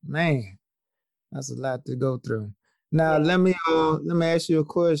 man. That's a lot to go through. Now let me ask you a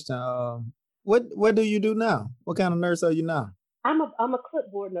question. What do you do now? What kind of nurse are you now? I'm a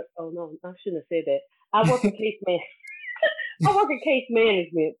clipboard nurse. Oh no, I shouldn't have said that. I work in case man. I work in case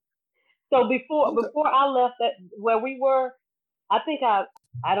management. So Okay. before I left that where we were, I think I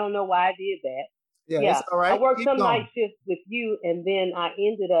don't know why I did that. Yeah, it's Yeah, all I right. worked Keep some night going. shifts with you, and then I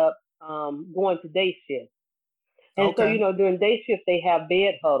ended up going to day shift. And so Okay. during day shift they have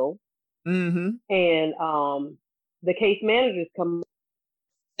bed huddle, Mm-hmm. and the case managers come.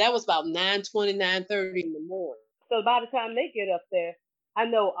 That was about 9:20, 9:30 in the morning. So by the time they get up there, I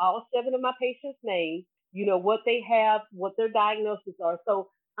know all seven of my patients' names, what they have, what their diagnoses are. So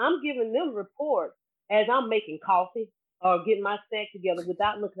I'm giving them reports as I'm making coffee or getting my stack together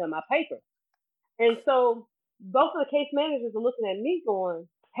without looking at my paper. And so both of the case managers are looking at me going,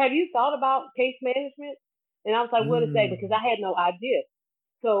 have you thought about case management? And I was like, what is that? Because Mm. I had no idea.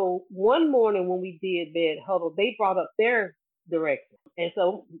 So one morning when we did bed huddle, they brought up their director. And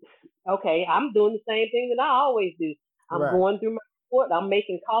so, okay, I'm doing the same thing that I always do. I'm Right. going through my report. I'm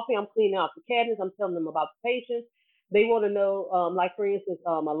making coffee. I'm cleaning out the cabinets. I'm telling them about the patients. They want to know, like for instance,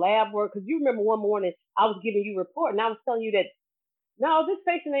 a lab work. Because you remember one morning I was giving you a report and I was telling you that no, this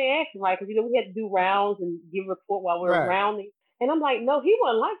patient ain't acting right because we had to do rounds and give a report while we were Right. rounding. And I'm like, no, he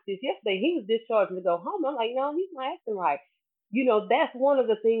wasn't like this yesterday. He was discharged to go home. I'm like, no, he's not acting right. That's one of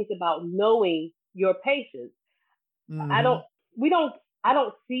the things about knowing your patients. I Mm-hmm. don't, we don't, I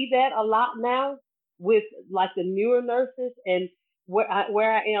don't see that a lot now with like the newer nurses, and where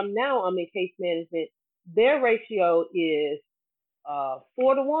I am now, I'm in case management. Their ratio is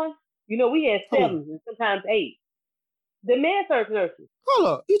 4 to 1. We had Who? 7 and sometimes 8. The med surg nurses. Hold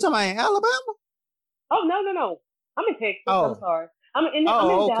up. You talking about in Alabama? Oh no, no, no. I'm in Texas. I'm Oh. sorry. I'm in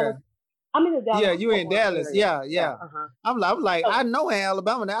Oh, okay. Dallas. I'm in the Yeah, Dallas you Fort in Worth Dallas. area. Yeah, Yeah. yeah. Uh-huh. I'm like, So I know in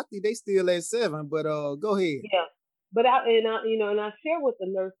Alabama, I think they still at 7, but go ahead. yeah, but I share with the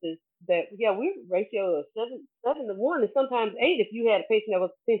nurses that we ratio of 7 to 1, and sometimes 8 if you had a patient that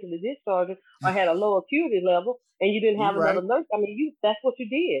was potentially discharged or had a low acuity level and you didn't You have another right. nurse. I mean, that's what you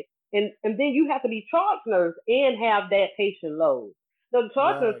did, and then you have to be charge nurse and have that patient load. So the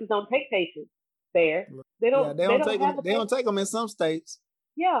charge Right. nurses don't take patients there. Right. They Yeah, don't. they They don't don't take them. have a They don't patient. take them in some states.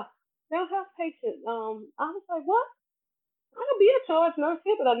 Yeah, they don't have patients. I was like, what? I'm gonna be a charge nurse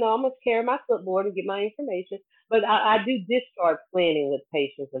here, but I know I'm gonna carry my clipboard and get my information. But I do discharge planning with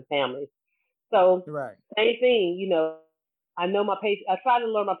patients and families. So Right. same thing, I know my patient. I try to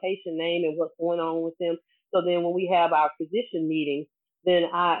learn my patient name and what's going on with them. So then when we have our physician meetings, then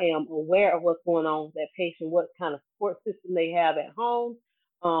I am aware of what's going on with that patient, what kind of support system they have at home,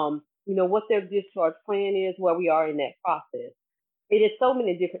 what their discharge plan is, where we are in that process. It is so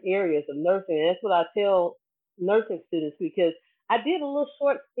many different areas of nursing. And that's what I tell nursing students because I did a little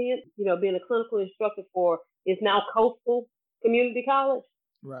short stint, being a clinical instructor for it's now Coastal Community College.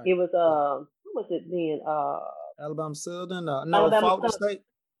 Right. It was what was it then? Alabama Southern. No, Alabama Faulkner Southern. State.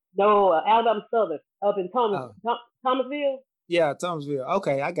 No, Alabama Southern up in Oh, Thomasville. yeah, Thomasville.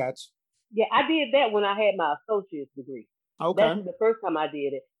 Okay, I got Yeah, I did that when I had my associate's degree. you. That's Okay. the first time I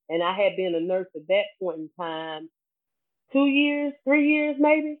did it, and I had been a nurse at that point in time, 2 years, 3 years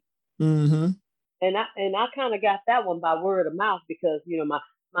maybe. Mm-hmm. And I kind of got that one by word of mouth because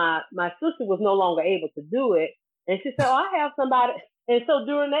my sister was no longer able to do it, and she said, "Oh, I have somebody." And so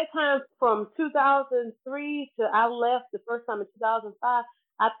during that time, from 2003 to I left the first time in 2005,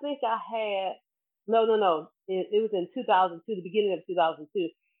 I think I had no. It was in 2002, the beginning of 2002.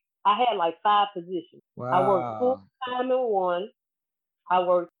 I had like 5 positions. I worked full Wow. time in one. I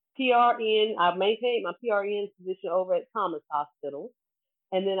worked PRN. I maintained my PRN position over at Thomas Hospital,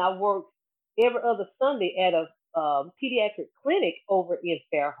 and then I worked every other Sunday at a pediatric clinic over in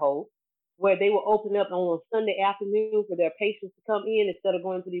Fairhope, where they will open up on a Sunday afternoon for their patients to come in instead of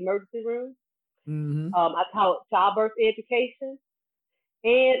going to the emergency room. Mm-hmm. I taught childbirth education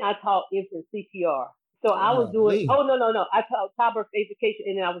and I taught infant CPR. So I was doing, Golly. oh, no. I taught childbirth education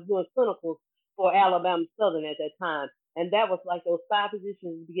and then I was doing clinicals for Alabama Southern at that time. And that was like those 5 positions at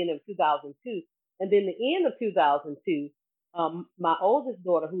the beginning of 2002. And then the end of 2002, my oldest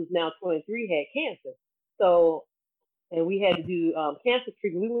daughter, who's now 23, had cancer. So, and we had to do cancer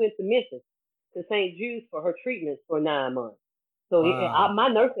treatment. We went to Memphis, to St. Jude's for her treatments for 9 months. So Wow. my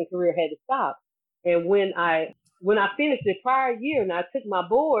nursing career had to stop. And when I finished the prior year and I took my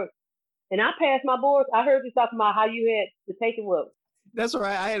board and I passed my boards, I heard you talking about how you had to take it with. That's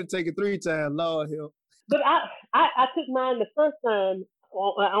right. I had to take it 3 times. Lord help. But I took mine the first time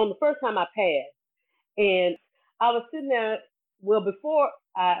on the first time I passed, and I was sitting there. Well, before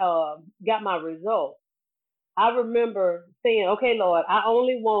I got my results, I remember saying, "Okay, Lord, I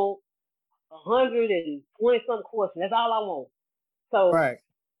only want 120 some questions. That's all I want." So Right.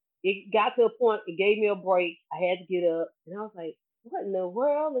 it got to a point, it gave me a break. I had to get up, and I was like, what in the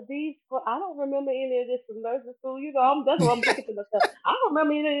world are these? I don't remember any of this from nursing school. That's what I'm thinking to myself. I don't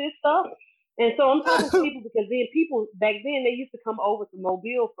remember any of this stuff. And so I'm talking to people because then people back then they used to come over to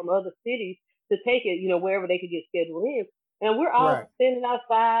Mobile from other cities to take it, wherever they could get scheduled in. And we're all Right. standing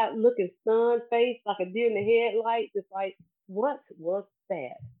outside looking stun-faced like a deer in the headlights. It's like, what was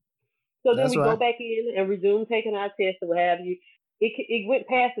that? So then That's we go right. back in and resume taking our tests or what have you. It went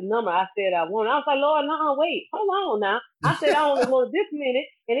past the number I said I wanted. I was like, Lord, no, wait, hold on now. I said I only wanted this minute,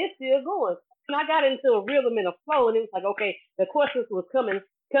 and it's still going. And I got into a rhythm and a flow, and it was like, okay, the questions was coming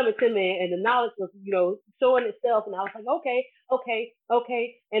to me, and the knowledge was, showing itself, and I was like, okay.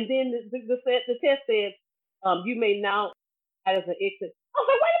 And then the test said, you may now add as an exit. I was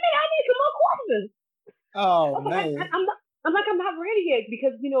like, wait a minute, I need some more questions. Oh Like, man. I'm not ready yet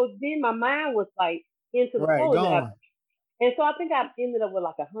because then my mind was like into the Right, flow. gone. And so I think I ended up with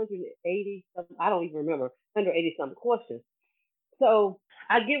like 180 something. I don't even remember 180 something questions. So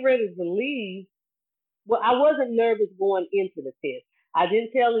I get ready to leave. Well, I wasn't nervous going into the test. I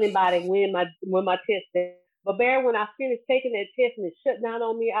didn't tell anybody when my test was. But Barry, when I finished taking that test and it shut down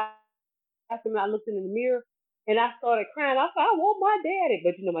on me, I looked in the mirror and I started crying. I said, I want my daddy.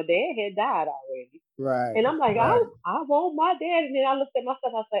 But my dad had died already. Right. And I'm like, Right. I want my dad. And then I looked at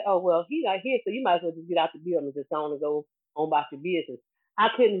myself. I said, oh, well, he's not here. So you might as well just get out the building and just go on and go on about your business. I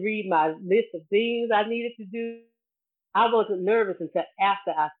couldn't read my list of things I needed to do. I wasn't nervous until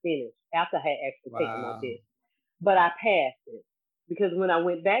after I finished, after I had actually taken my Wow. test. But I passed it because when I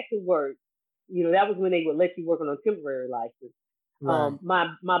went back to work, that was when they would let you work on a temporary license. Right.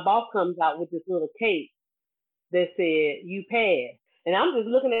 My boss comes out with this little cake that said, you passed. And I'm just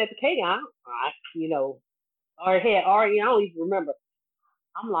looking at the cake, or had already, I don't even remember.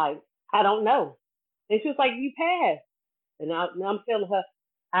 I'm like, I don't know. And she was like, you passed. And I'm telling her,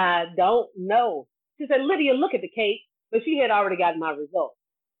 I don't know. She said, Lydia, look at the cake. But she had already gotten my results.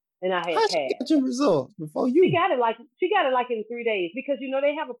 And I had How'd you passed. get your results before you? She got it like in 3 days because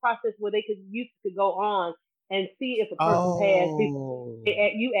they have a process where you could go on and see if a person passed before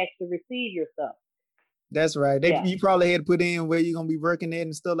you actually receive your stuff. That's right. You probably had to put in where you're gonna be working at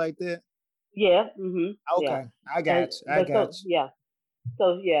and stuff like that. Yeah. Mm-hmm. Okay, yeah. I got you. Yeah.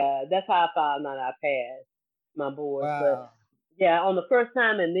 So yeah, that's how I found out I passed my board. Wow. But yeah, on the first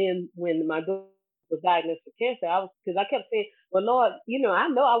time, and then when my daughter was diagnosed with cancer, because I kept saying, well, Lord, I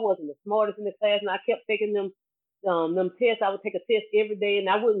know I wasn't the smartest in the class, and I kept taking them tests. I would take a test every day, and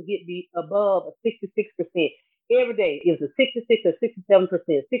I wouldn't get above a 66%. Every day it was a 66 or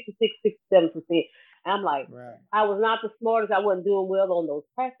 67%, 66, 67%. I'm like, right. I was not the smartest. I wasn't doing well on those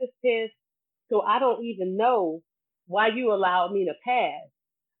practice tests, so I don't even know why you allowed me to pass.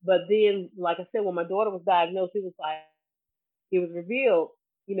 But then, like I said, when my daughter was diagnosed, it was revealed,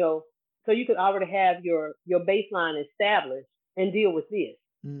 so you could already have your baseline established and deal with this,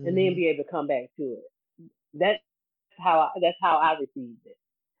 and then be able to come back to it. That's how I received it.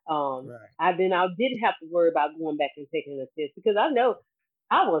 Right. I didn't have to worry about going back and taking a test because I know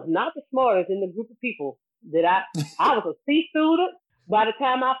I was not the smartest in the group of people that I was a C student. By the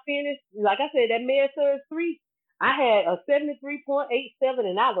time I finished, like I said, that Med-Surg 3, I had a 73.87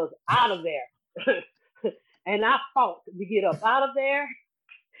 and I was out of there. And I fought to get up out of there.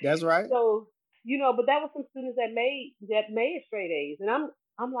 That's right. So, but that was some students that made straight A's. And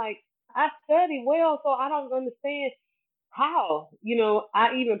I'm like, I studied well, so I don't understand how,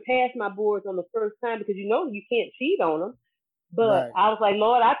 I even passed my boards on the first time because you can't cheat on them. But right. I was like,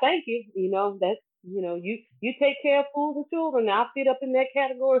 Lord, I thank you. That's you take care of fools and children. I fit up in that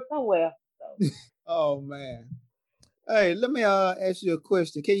category somewhere. So. Oh man. Hey, let me ask you a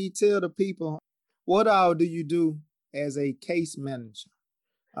question. Can you tell the people what all do you do as a case manager?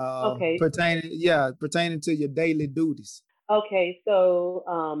 Okay. Pertaining to your daily duties. Okay, so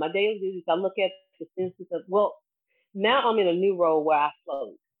my daily duties, I look at the census of, now I'm in a new role where I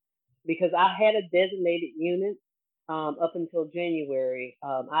float because I had a designated unit up until January.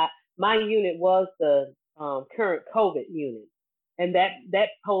 My unit was the current COVID unit, and that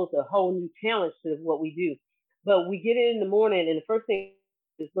posed a whole new challenge to what we do. But we get in the morning, and the first thing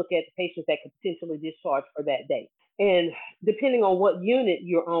is look at the patients that could potentially discharge for that day. And depending on what unit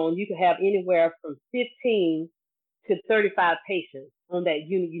you're on, you could have anywhere from 15 to 35 patients on that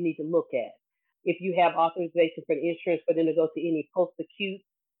unit you need to look at. If you have authorization for the insurance for them to go to any post-acute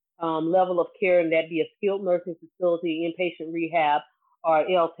level of care, and that be a skilled nursing facility, inpatient rehab, or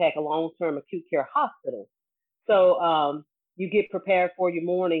LTAC, a long-term acute care hospital. So you get prepared for your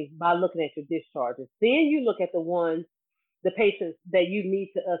morning by looking at your discharges. Then you look at the patients that you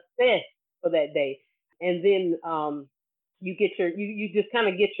need to assess for that day. And then you get you just kind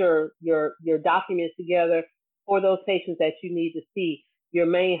of get your documents together for those patients that you need to see. Your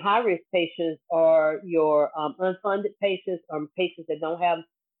main high risk patients are your unfunded patients, or patients that don't have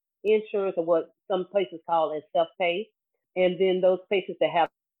insurance, or what some places call as self-pay, and then those patients that have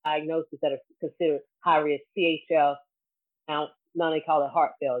diagnoses that are considered high risk, CHF. Now they call it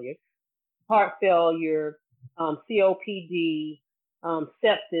heart failure, COPD,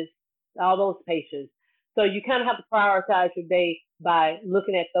 sepsis, all those patients. So you kind of have to prioritize your day by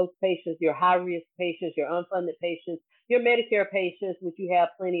looking at those patients, your high risk patients, your unfunded patients, your Medicare patients, which you have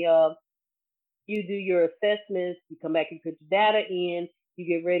plenty of. You do your assessments, you come back and put your data in, you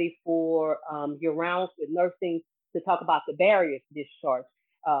get ready for your rounds with nursing to talk about the barriers to discharge.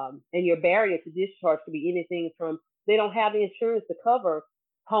 And your barrier to discharge could be anything from they don't have insurance to cover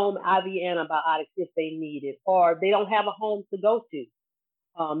home IV antibiotics if they need it, or they don't have a home to go to.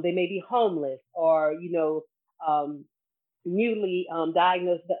 They may be homeless, or, newly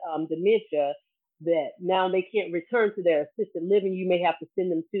diagnosed dementia that now they can't return to their assisted living. You may have to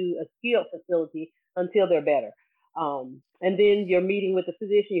send them to a skilled facility until they're better. And then you're meeting with the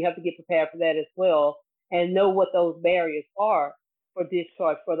physician. You have to get prepared for that as well and know what those barriers are for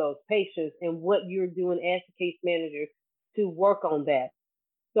discharge for those patients and what you're doing as a case manager to work on that.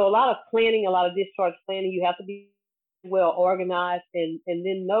 So a lot of planning, a lot of discharge planning. You have to be well organized and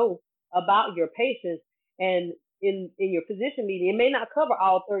then know about your patients. And in your physician meeting, it may not cover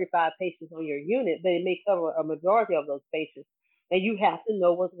all 35 patients on your unit, but it may cover a majority of those patients. And you have to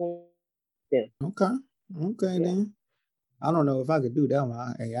know what's going on. Okay, yeah. Then. I don't know if I could do that one.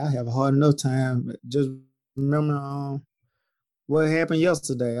 I have a hard enough time just remember what happened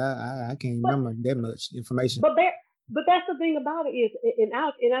yesterday. I can't remember that much information. But that's the thing about it is, and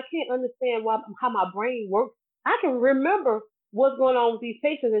I can't understand how my brain works. I can remember what's going on with these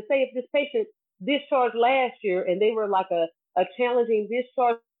patients, and say if this patient discharged last year and they were like a challenging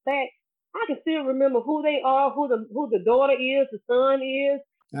discharge back, I can still remember who they are, who the daughter is, the son is.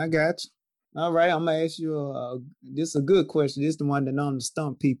 I got you. All right, I'm gonna ask you. This is a good question. This is the one that normally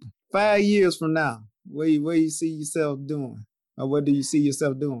stump people. 5 years from now, where you see yourself doing, or what do you see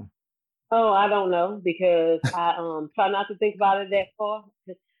yourself doing? Oh, I don't know, because I try not to think about it that far.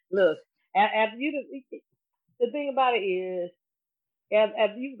 Look, after the thing about it is,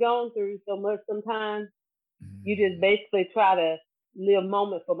 after you've gone through so much, sometimes you just basically try to live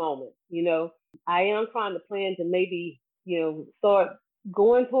moment for moment. I am trying to plan to maybe start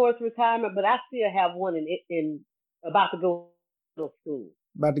going towards retirement, but I still have one in about to go to middle school.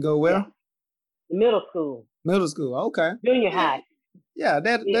 About to go where? Yeah. Middle school. Middle school, okay. Junior high. Yeah,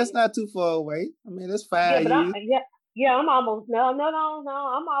 that's not too far away. I mean, that's 5 years. I'm almost I'm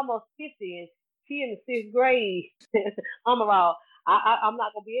almost 50, and she in the 6th grade. I'm not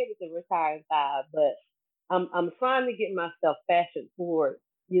gonna be able to retire in 5, but I'm trying to get myself fashioned for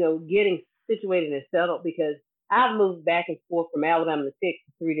getting situated and settled, because I've moved back and forth from Alabama to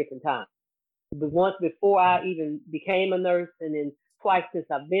Texas 3 different times. But once before I even became a nurse, and then twice since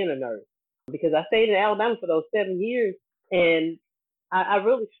I've been a nurse, because I stayed in Alabama for those 7 years, and I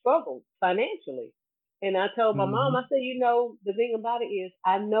really struggled financially. And I told my mom, I said, the thing about it is,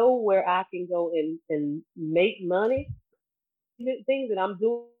 I know where I can go and make money, things that I'm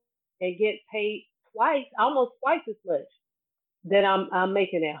doing, and get paid almost twice as much that I'm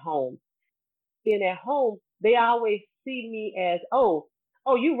making at home. Being at home, they always see me as, oh,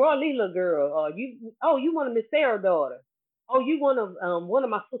 you Roy Leela girl, or you one of Miss Sarah's daughter. Oh, you one of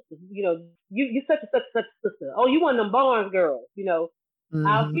my sisters. You such and such sister. Oh, you one of them Barnes girls.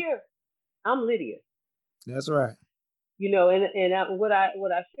 Out here, I'm Lydia. That's right. What I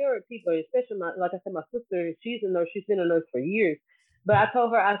share with people, especially like I said, my sister, she's a nurse. She's been a nurse for years. But I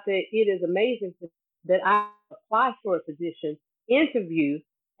told her, I said, it is amazing that I apply for a position, interview,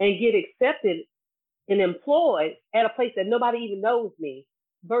 and get accepted and employed at a place that nobody even knows me,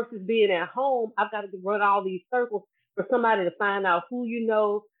 versus being at home. I've got to run all these circles for somebody to find out who you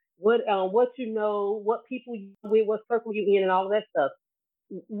know, what what people you with, what circle you in, and all of that stuff.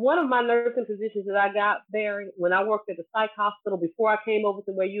 One of my nursing positions that I got there when I worked at the psych hospital before I came over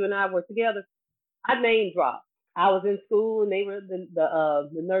to where you and I were together, I name dropped. I was in school, and they were the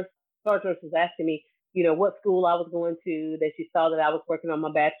nurse was asking me, what school I was going to, that she saw that I was working on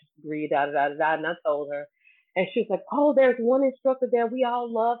my bachelor's degree, and I told her. And she was like, oh, there's one instructor there. We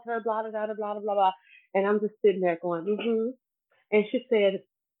all loved her, blah, blah, blah, blah, blah, blah. And I'm just sitting there going, And she said, I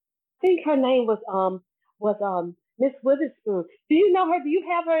think her name was Miss Witherspoon. Do you know her? Do you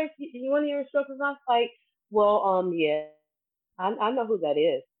have her as one of your instructors? I was like, well, yeah, I know who that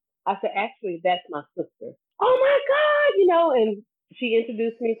is. I said, actually, that's my sister. Oh my God, and she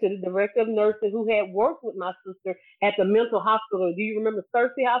introduced me to the director of nursing who had worked with my sister at the mental hospital. Do you remember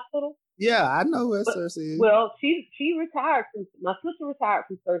Cersei Hospital? Yeah, I know where Cersei is. Well, she retired from my sister retired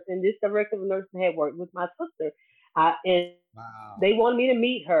from Cersei, and this director of nursing had worked with my sister, and Wow. they wanted me to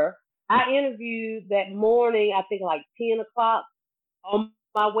meet her. I interviewed that morning, I think like 10 o'clock, on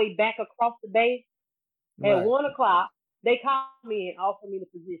my way back across the bay. At 1 o'clock, they called me and offered me the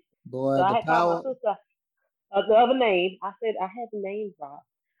position. Boy, so I the had power. called my sister the other name. I said I had the name dropped.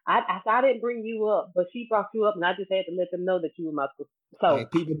 I didn't bring you up, but she brought you up, and I just had to let them know that you were my sister. So Hey,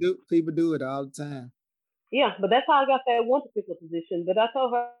 people do it all the time. Yeah, but that's how I got that one particular position. But I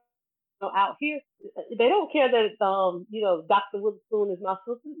told her, out here, they don't care that Dr. Witherspoon is my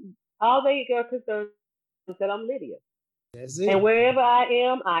sister. All they are concerned is that I'm Lydia. That's it. And wherever I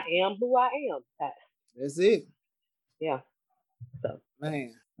am who I am. That's it. Yeah. So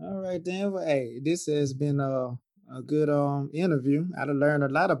man, all right then. Well, hey, this has been a good interview. I've learned a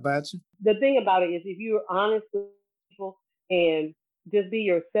lot about you. The thing about it is, if you're honest with people and just be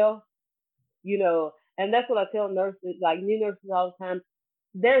yourself, and that's what I tell nurses, like new nurses all the time.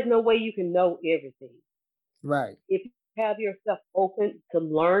 There's no way you can know everything. Right. If you have yourself open to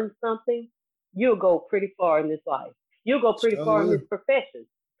learn something, you'll go pretty far in this life. You'll go pretty far in this profession.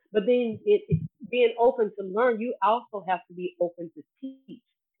 But then being open to learn, you also have to be open to teach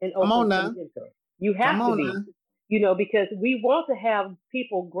and open to mentor. You have to be, because we want to have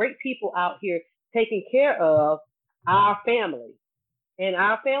great people out here taking care of our families. And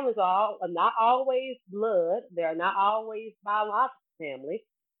our families are not always blood. They're not always biological family.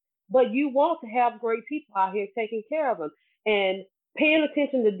 But you want to have great people out here taking care of them and paying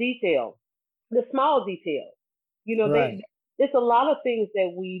attention to details, the small details. There's a lot of things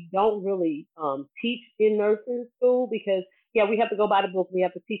that we don't really teach in nursing school because, we have to go by the book. We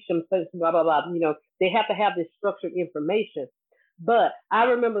have to teach them blah, blah, blah. They have to have this structured information. But I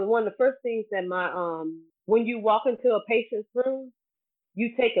remember one of the first things that when you walk into a patient's room,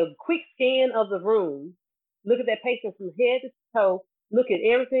 you take a quick scan of the room, look at that patient from head to toe, look at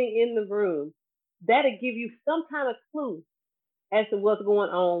everything in the room. That'll give you some kind of clue as to what's going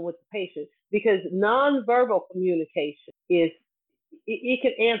on with the patient, because nonverbal communication it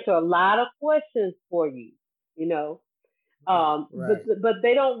can answer a lot of questions for you, Right. But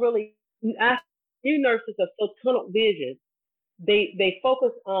they don't really. New nurses are so tunnel vision. They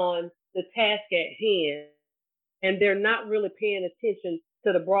focus on the task at hand, and they're not really paying attention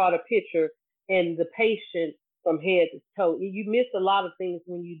to the broader picture and the patient from head to toe. You miss a lot of things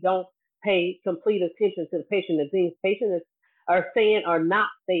when you don't pay complete attention to the patient and things patients are saying or not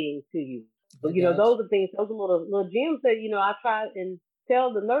saying to you. But, those are things, those are little gems that, I try and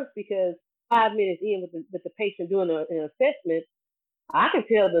tell the nurse, because 5 minutes in with the patient doing an assessment, I can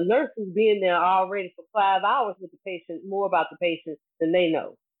tell the nurse who's been there already for 5 hours with the patient more about the patient than they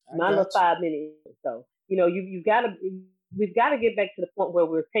know. Not a 5 minutes. So, we've got to get back to the point where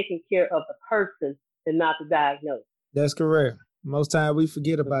we're taking care of the person and not the diagnosis. That's correct. Most times we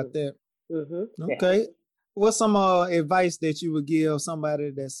forget about that. Mm-hmm. Okay. Yeah. What's some advice that you would give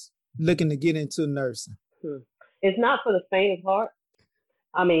somebody that's looking to get into nursing? It's not for the faint of heart.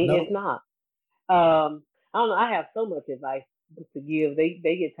 I mean, no. It's not. I don't know. I have so much advice to give. They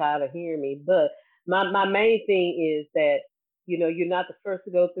get tired of hearing me. But my main thing is that, you're not the first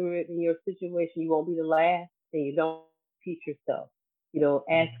to go through it in your situation. You won't be the last, and you don't teach yourself.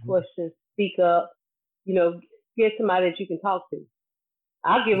 Ask questions, speak up, get somebody that you can talk to.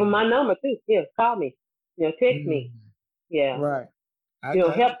 I'll give them my number too. Yeah, call me. Text me. Yeah. Right.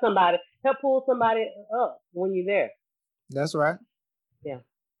 Help somebody. Help pull somebody up when you're there. That's right. Yeah.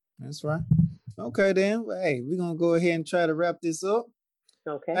 That's right. Okay, then. Well, hey, we're gonna go ahead and try to wrap this up.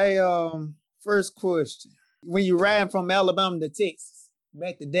 Okay. Hey, first question. When you ride from Alabama to Texas,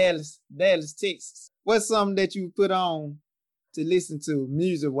 back to Dallas, Texas, what's something that you put on to listen to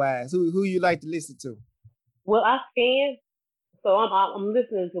music-wise? Who you like to listen to? Well, I scan, so I'm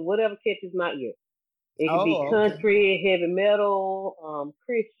listening to whatever catches my ear. It could be country, heavy metal,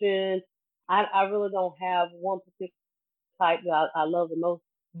 Christian. I really don't have one particular type that I love the most.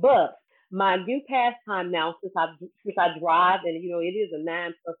 But my new pastime now, since I drive, and it is a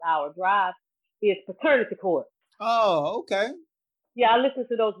 9+ hour drive, is paternity court. Oh, okay. Yeah, I listen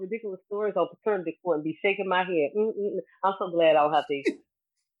to those ridiculous stories on paternity court and be shaking my head. I'm so glad I don't have to.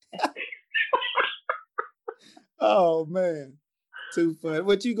 Oh man, too funny.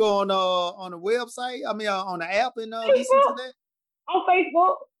 What you go on the website? I mean, on the app and listen to that? On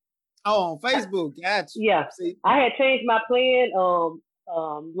Facebook. Oh, on Facebook. Gotcha. Yeah. See? I had changed my plan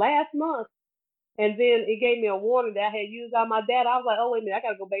last month, and then it gave me a warning that I had used all my data. I was like, oh wait a minute, I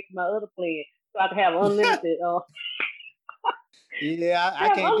gotta go back to my other plan so I can have unlimited. Yeah, I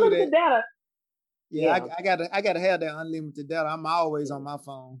Have can't do unlimited that. data. Yeah, Yeah. I gotta have that unlimited data. I'm always on my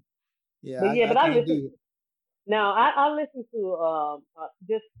phone. Yeah, But I I can't listen. do it. Now I listen to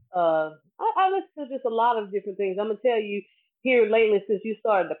just I listen to just a lot of different things. I'm gonna tell you here lately since you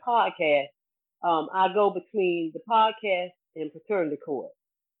started the podcast, I go between the podcast and paternity court.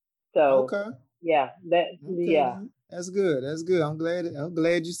 So Okay. yeah, Okay then. That's good. That's good. I'm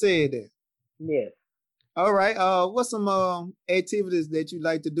glad you said that. yes. All right. What's some activities that you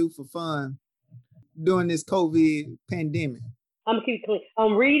like to do for fun during this COVID pandemic? I'm gonna keep it clean.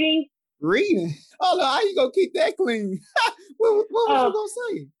 I'm reading. Reading. Oh no, how you gonna keep that clean? What was you Um, gonna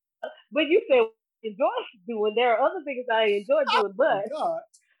say? but you said enjoy doing. There are other things I enjoy doing, Oh but God.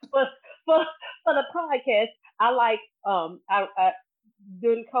 for for for the podcast, I like I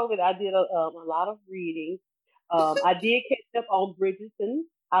during COVID I did a lot of reading. I did catch up on Bridgerton.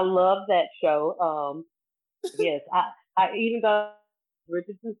 I love that show. Yes, I even got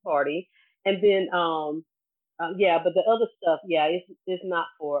Bridgerton's party, and then yeah, but the other stuff, yeah, it's not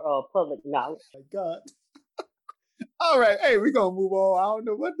for public knowledge. My God. All right. Hey, we're gonna move on. I don't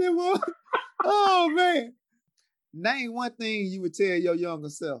know what that was. Oh man. Name one thing you would tell your younger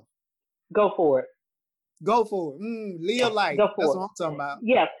self. Go for it. Go for it. Live life. Go That's for what it. I'm talking about.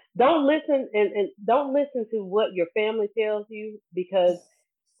 Yeah, don't listen and don't listen to what your family tells you because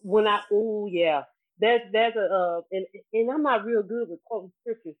when I yeah, there's a and I'm not real good with quoting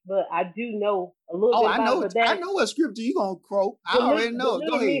scriptures, but I do know a little Oh, bit about it. But I that know what scripture you gonna quote. I already know. Go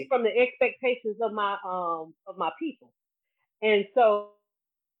deliver me ahead. from the expectations of my people. And so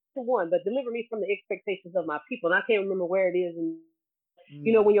one, but deliver me from the expectations of my people. And I can't remember where it is. And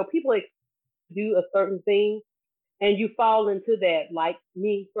you know, when your people do a certain thing and you fall into that, like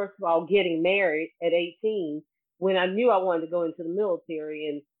me, first of all, getting married at 18 when I knew I wanted to go into the military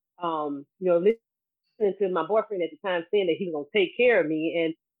and, you know, listening to my boyfriend at the time saying that he was going to take care of me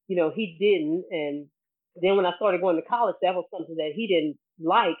and, you know, he didn't. And then when I started going to college, that was something that he didn't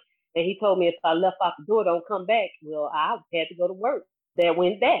like. And he told me if I left out the door, don't come back. Well, I had to go to work. That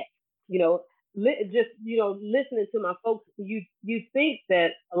went back, you know, just, you know, listening to my folks, you think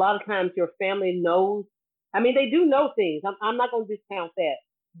that a lot of times your family knows. I mean, they do know things. I'm not going to discount that.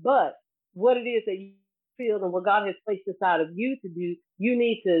 But what it is that you feel and what God has placed inside of you to do, you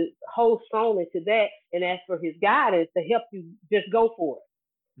need to hold strongly to that and ask for his guidance to help you just go for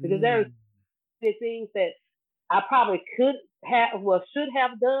it. Because there are things that I probably should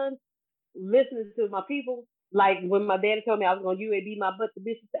have done listening to my people. Like when my daddy told me I was going to UAB my butt to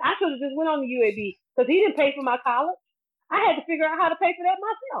Bishop, I should have just went on the UAB because he didn't pay for my college. I had to figure out how to pay for that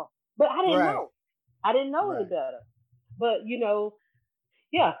myself, but I didn't know. I didn't know any better. But you know,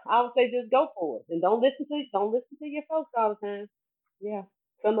 yeah, I would say just go for it and don't listen to your folks all the time. Yeah,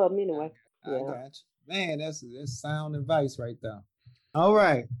 some of them anyway. I got you, man. That's sound advice right there. All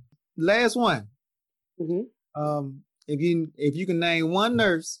right, last one. Mm-hmm. If you can name one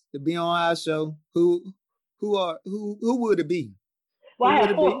nurse to be on our show, who would it be? Well, I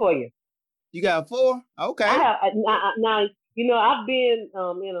have 4 for you. You got 4? Okay. I have now. You know, I've been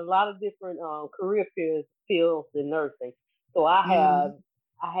in a lot of different career fields in nursing, so I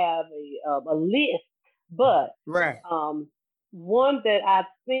have a list. But one that I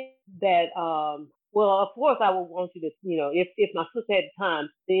think that well, of course, I would want you to, you know, if my sister had time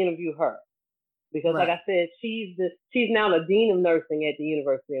to interview her. Because, like I said, she's now the dean of nursing at the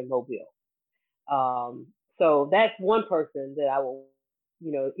University of Mobile. So that's one person that I will,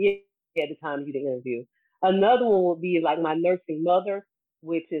 you know, if at the time you to interview. Another one would be like my nursing mother,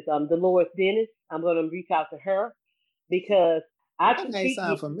 which is Dolores Dennis. I'm going to reach out to her because that may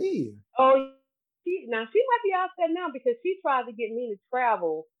sound familiar. Oh, she might be out there now because she tried to get me to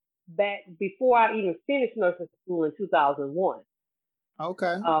travel back before I even finished nursing school in 2001.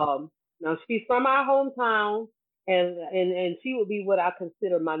 Okay. Now she's from our hometown, and she would be what I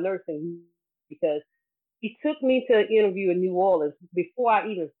consider my nursing because he took me to an interview in New Orleans before I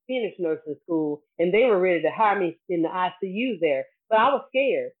even finished nursing school, and they were ready to hire me in the ICU there. But I was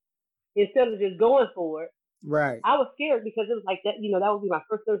scared. Instead of just going for it, I was scared because it was like that. You know, that would be my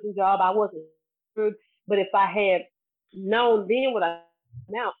first nursing job. I wasn't sure, but if I had known then what I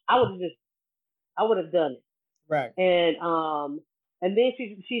now, I would have done it. Right. And then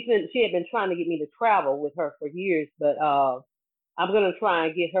she had been trying to get me to travel with her for years, but I'm gonna try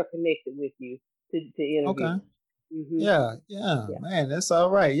and get her connected with you to interview. Okay. Mm-hmm. Yeah, man, that's all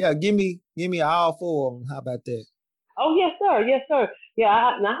right. Yeah, give me all 4 of them. How about that? Oh yes, sir. Yeah,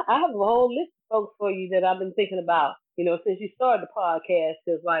 I have a whole list of folks for you that I've been thinking about. You know, since you started the podcast,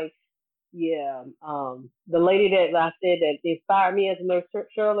 because like, yeah, the lady that I said that inspired me as a nurse,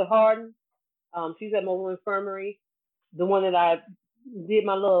 Shirley Harden. She's at Mobile Infirmary. the one that I did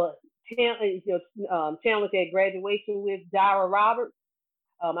my little challenge at graduation with, Dara Roberts.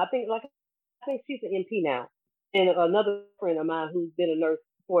 I think she's an MP now. And another friend of mine who's been a nurse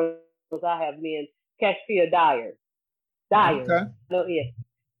for as I have been, Kashfia Dyer. Okay. No, yeah.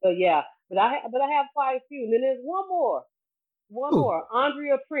 But yeah, but I have quite a few. And then there's one more,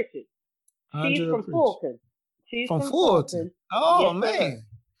 Andrea Pritchett. She's from Fulton. She's from Fulton. Oh, yes, man.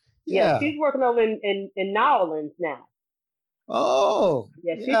 Yeah, she's working over in New Orleans now. Oh,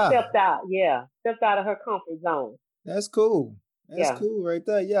 yeah. She stepped out of her comfort zone. That's cool. That's cool right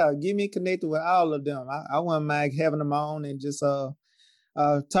there. Yeah, get me connected with all of them. I wouldn't mind having them on and just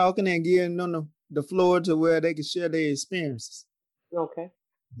talking and giving them the floor to where they can share their experiences. Okay.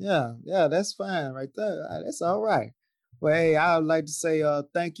 Yeah, that's fine right there. That's all right. Well, hey, I would like to say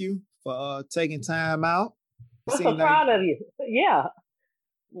thank you for taking time out. I'm so proud of you. Yeah.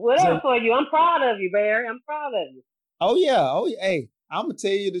 Whatever for you. I'm proud of you, Barry. I'm proud of you. Oh, yeah. Hey, I'm going to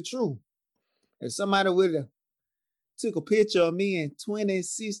tell you the truth. If somebody would have took a picture of me in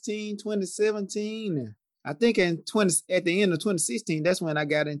 2016, 2017, I think at the end of 2016, that's when I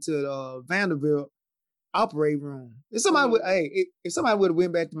got into the Vanderbilt operating room. If somebody would have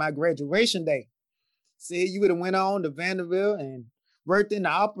went back to my graduation day, said you would have went on to Vanderbilt and worked in the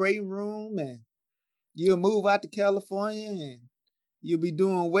operating room and you'll move out to California and you'll be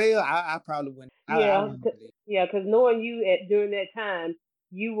doing well, I probably wouldn't. Yeah, because knowing you during that time,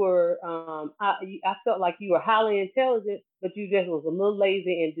 you were, I felt like you were highly intelligent, but you just was a little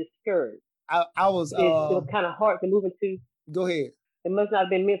lazy and discouraged. I was. It was kind of hard to move into. Go ahead. It must not have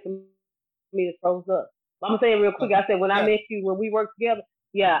been meant for me to froze up. I'm saying real quick. I said when I met you, when we worked together,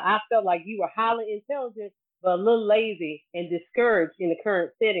 I felt like you were highly intelligent, but a little lazy and discouraged in the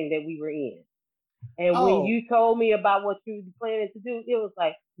current setting that we were in. And when you told me about what you were planning to do, it was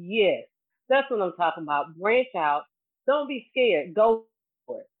like, yes, that's what I'm talking about. Branch out. Don't be scared. Go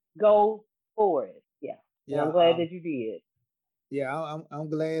for it. Go for it. Yeah. And I'm glad that you did. Yeah, I'm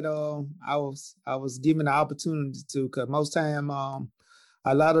glad I was given the opportunity to, because most time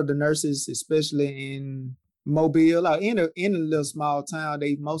a lot of the nurses, especially in Mobile or in a little small town,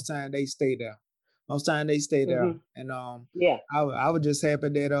 most time they stay there. Mm-hmm. And I was just happy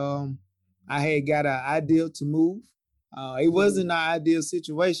that I had got an idea to move. It wasn't an ideal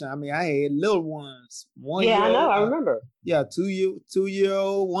situation. I mean, I had little ones. 1 year. Yeah, I know. I remember. Yeah,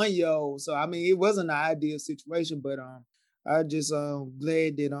 2-year-old, 1 year old. So I mean, it wasn't an ideal situation, but I just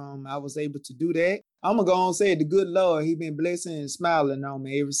glad that I was able to do that. I'm gonna go on and say the good Lord, He been blessing and smiling on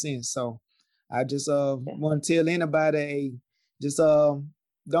me ever since. So I just want to tell anybody, hey, just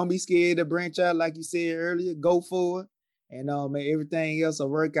don't be scared to branch out, like you said earlier. Go for it, and everything else will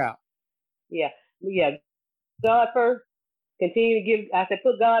work out. Yeah. God first. Continue to give. I said,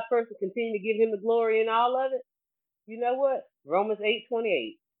 put God first and continue to give Him the glory in all of it. You know what? Romans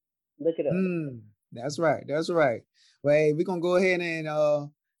 8:28. Look it up. That's right. Well, hey, we're gonna go ahead and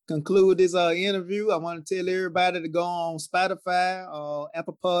conclude this interview. I want to tell everybody to go on Spotify,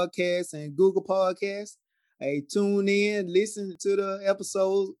 Apple Podcasts, and Google Podcasts. Hey, tune in, listen to the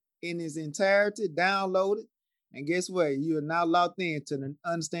episode in its entirety, download it, and guess what? You are now locked in to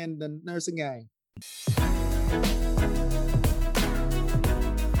Understanding the Nursing Game.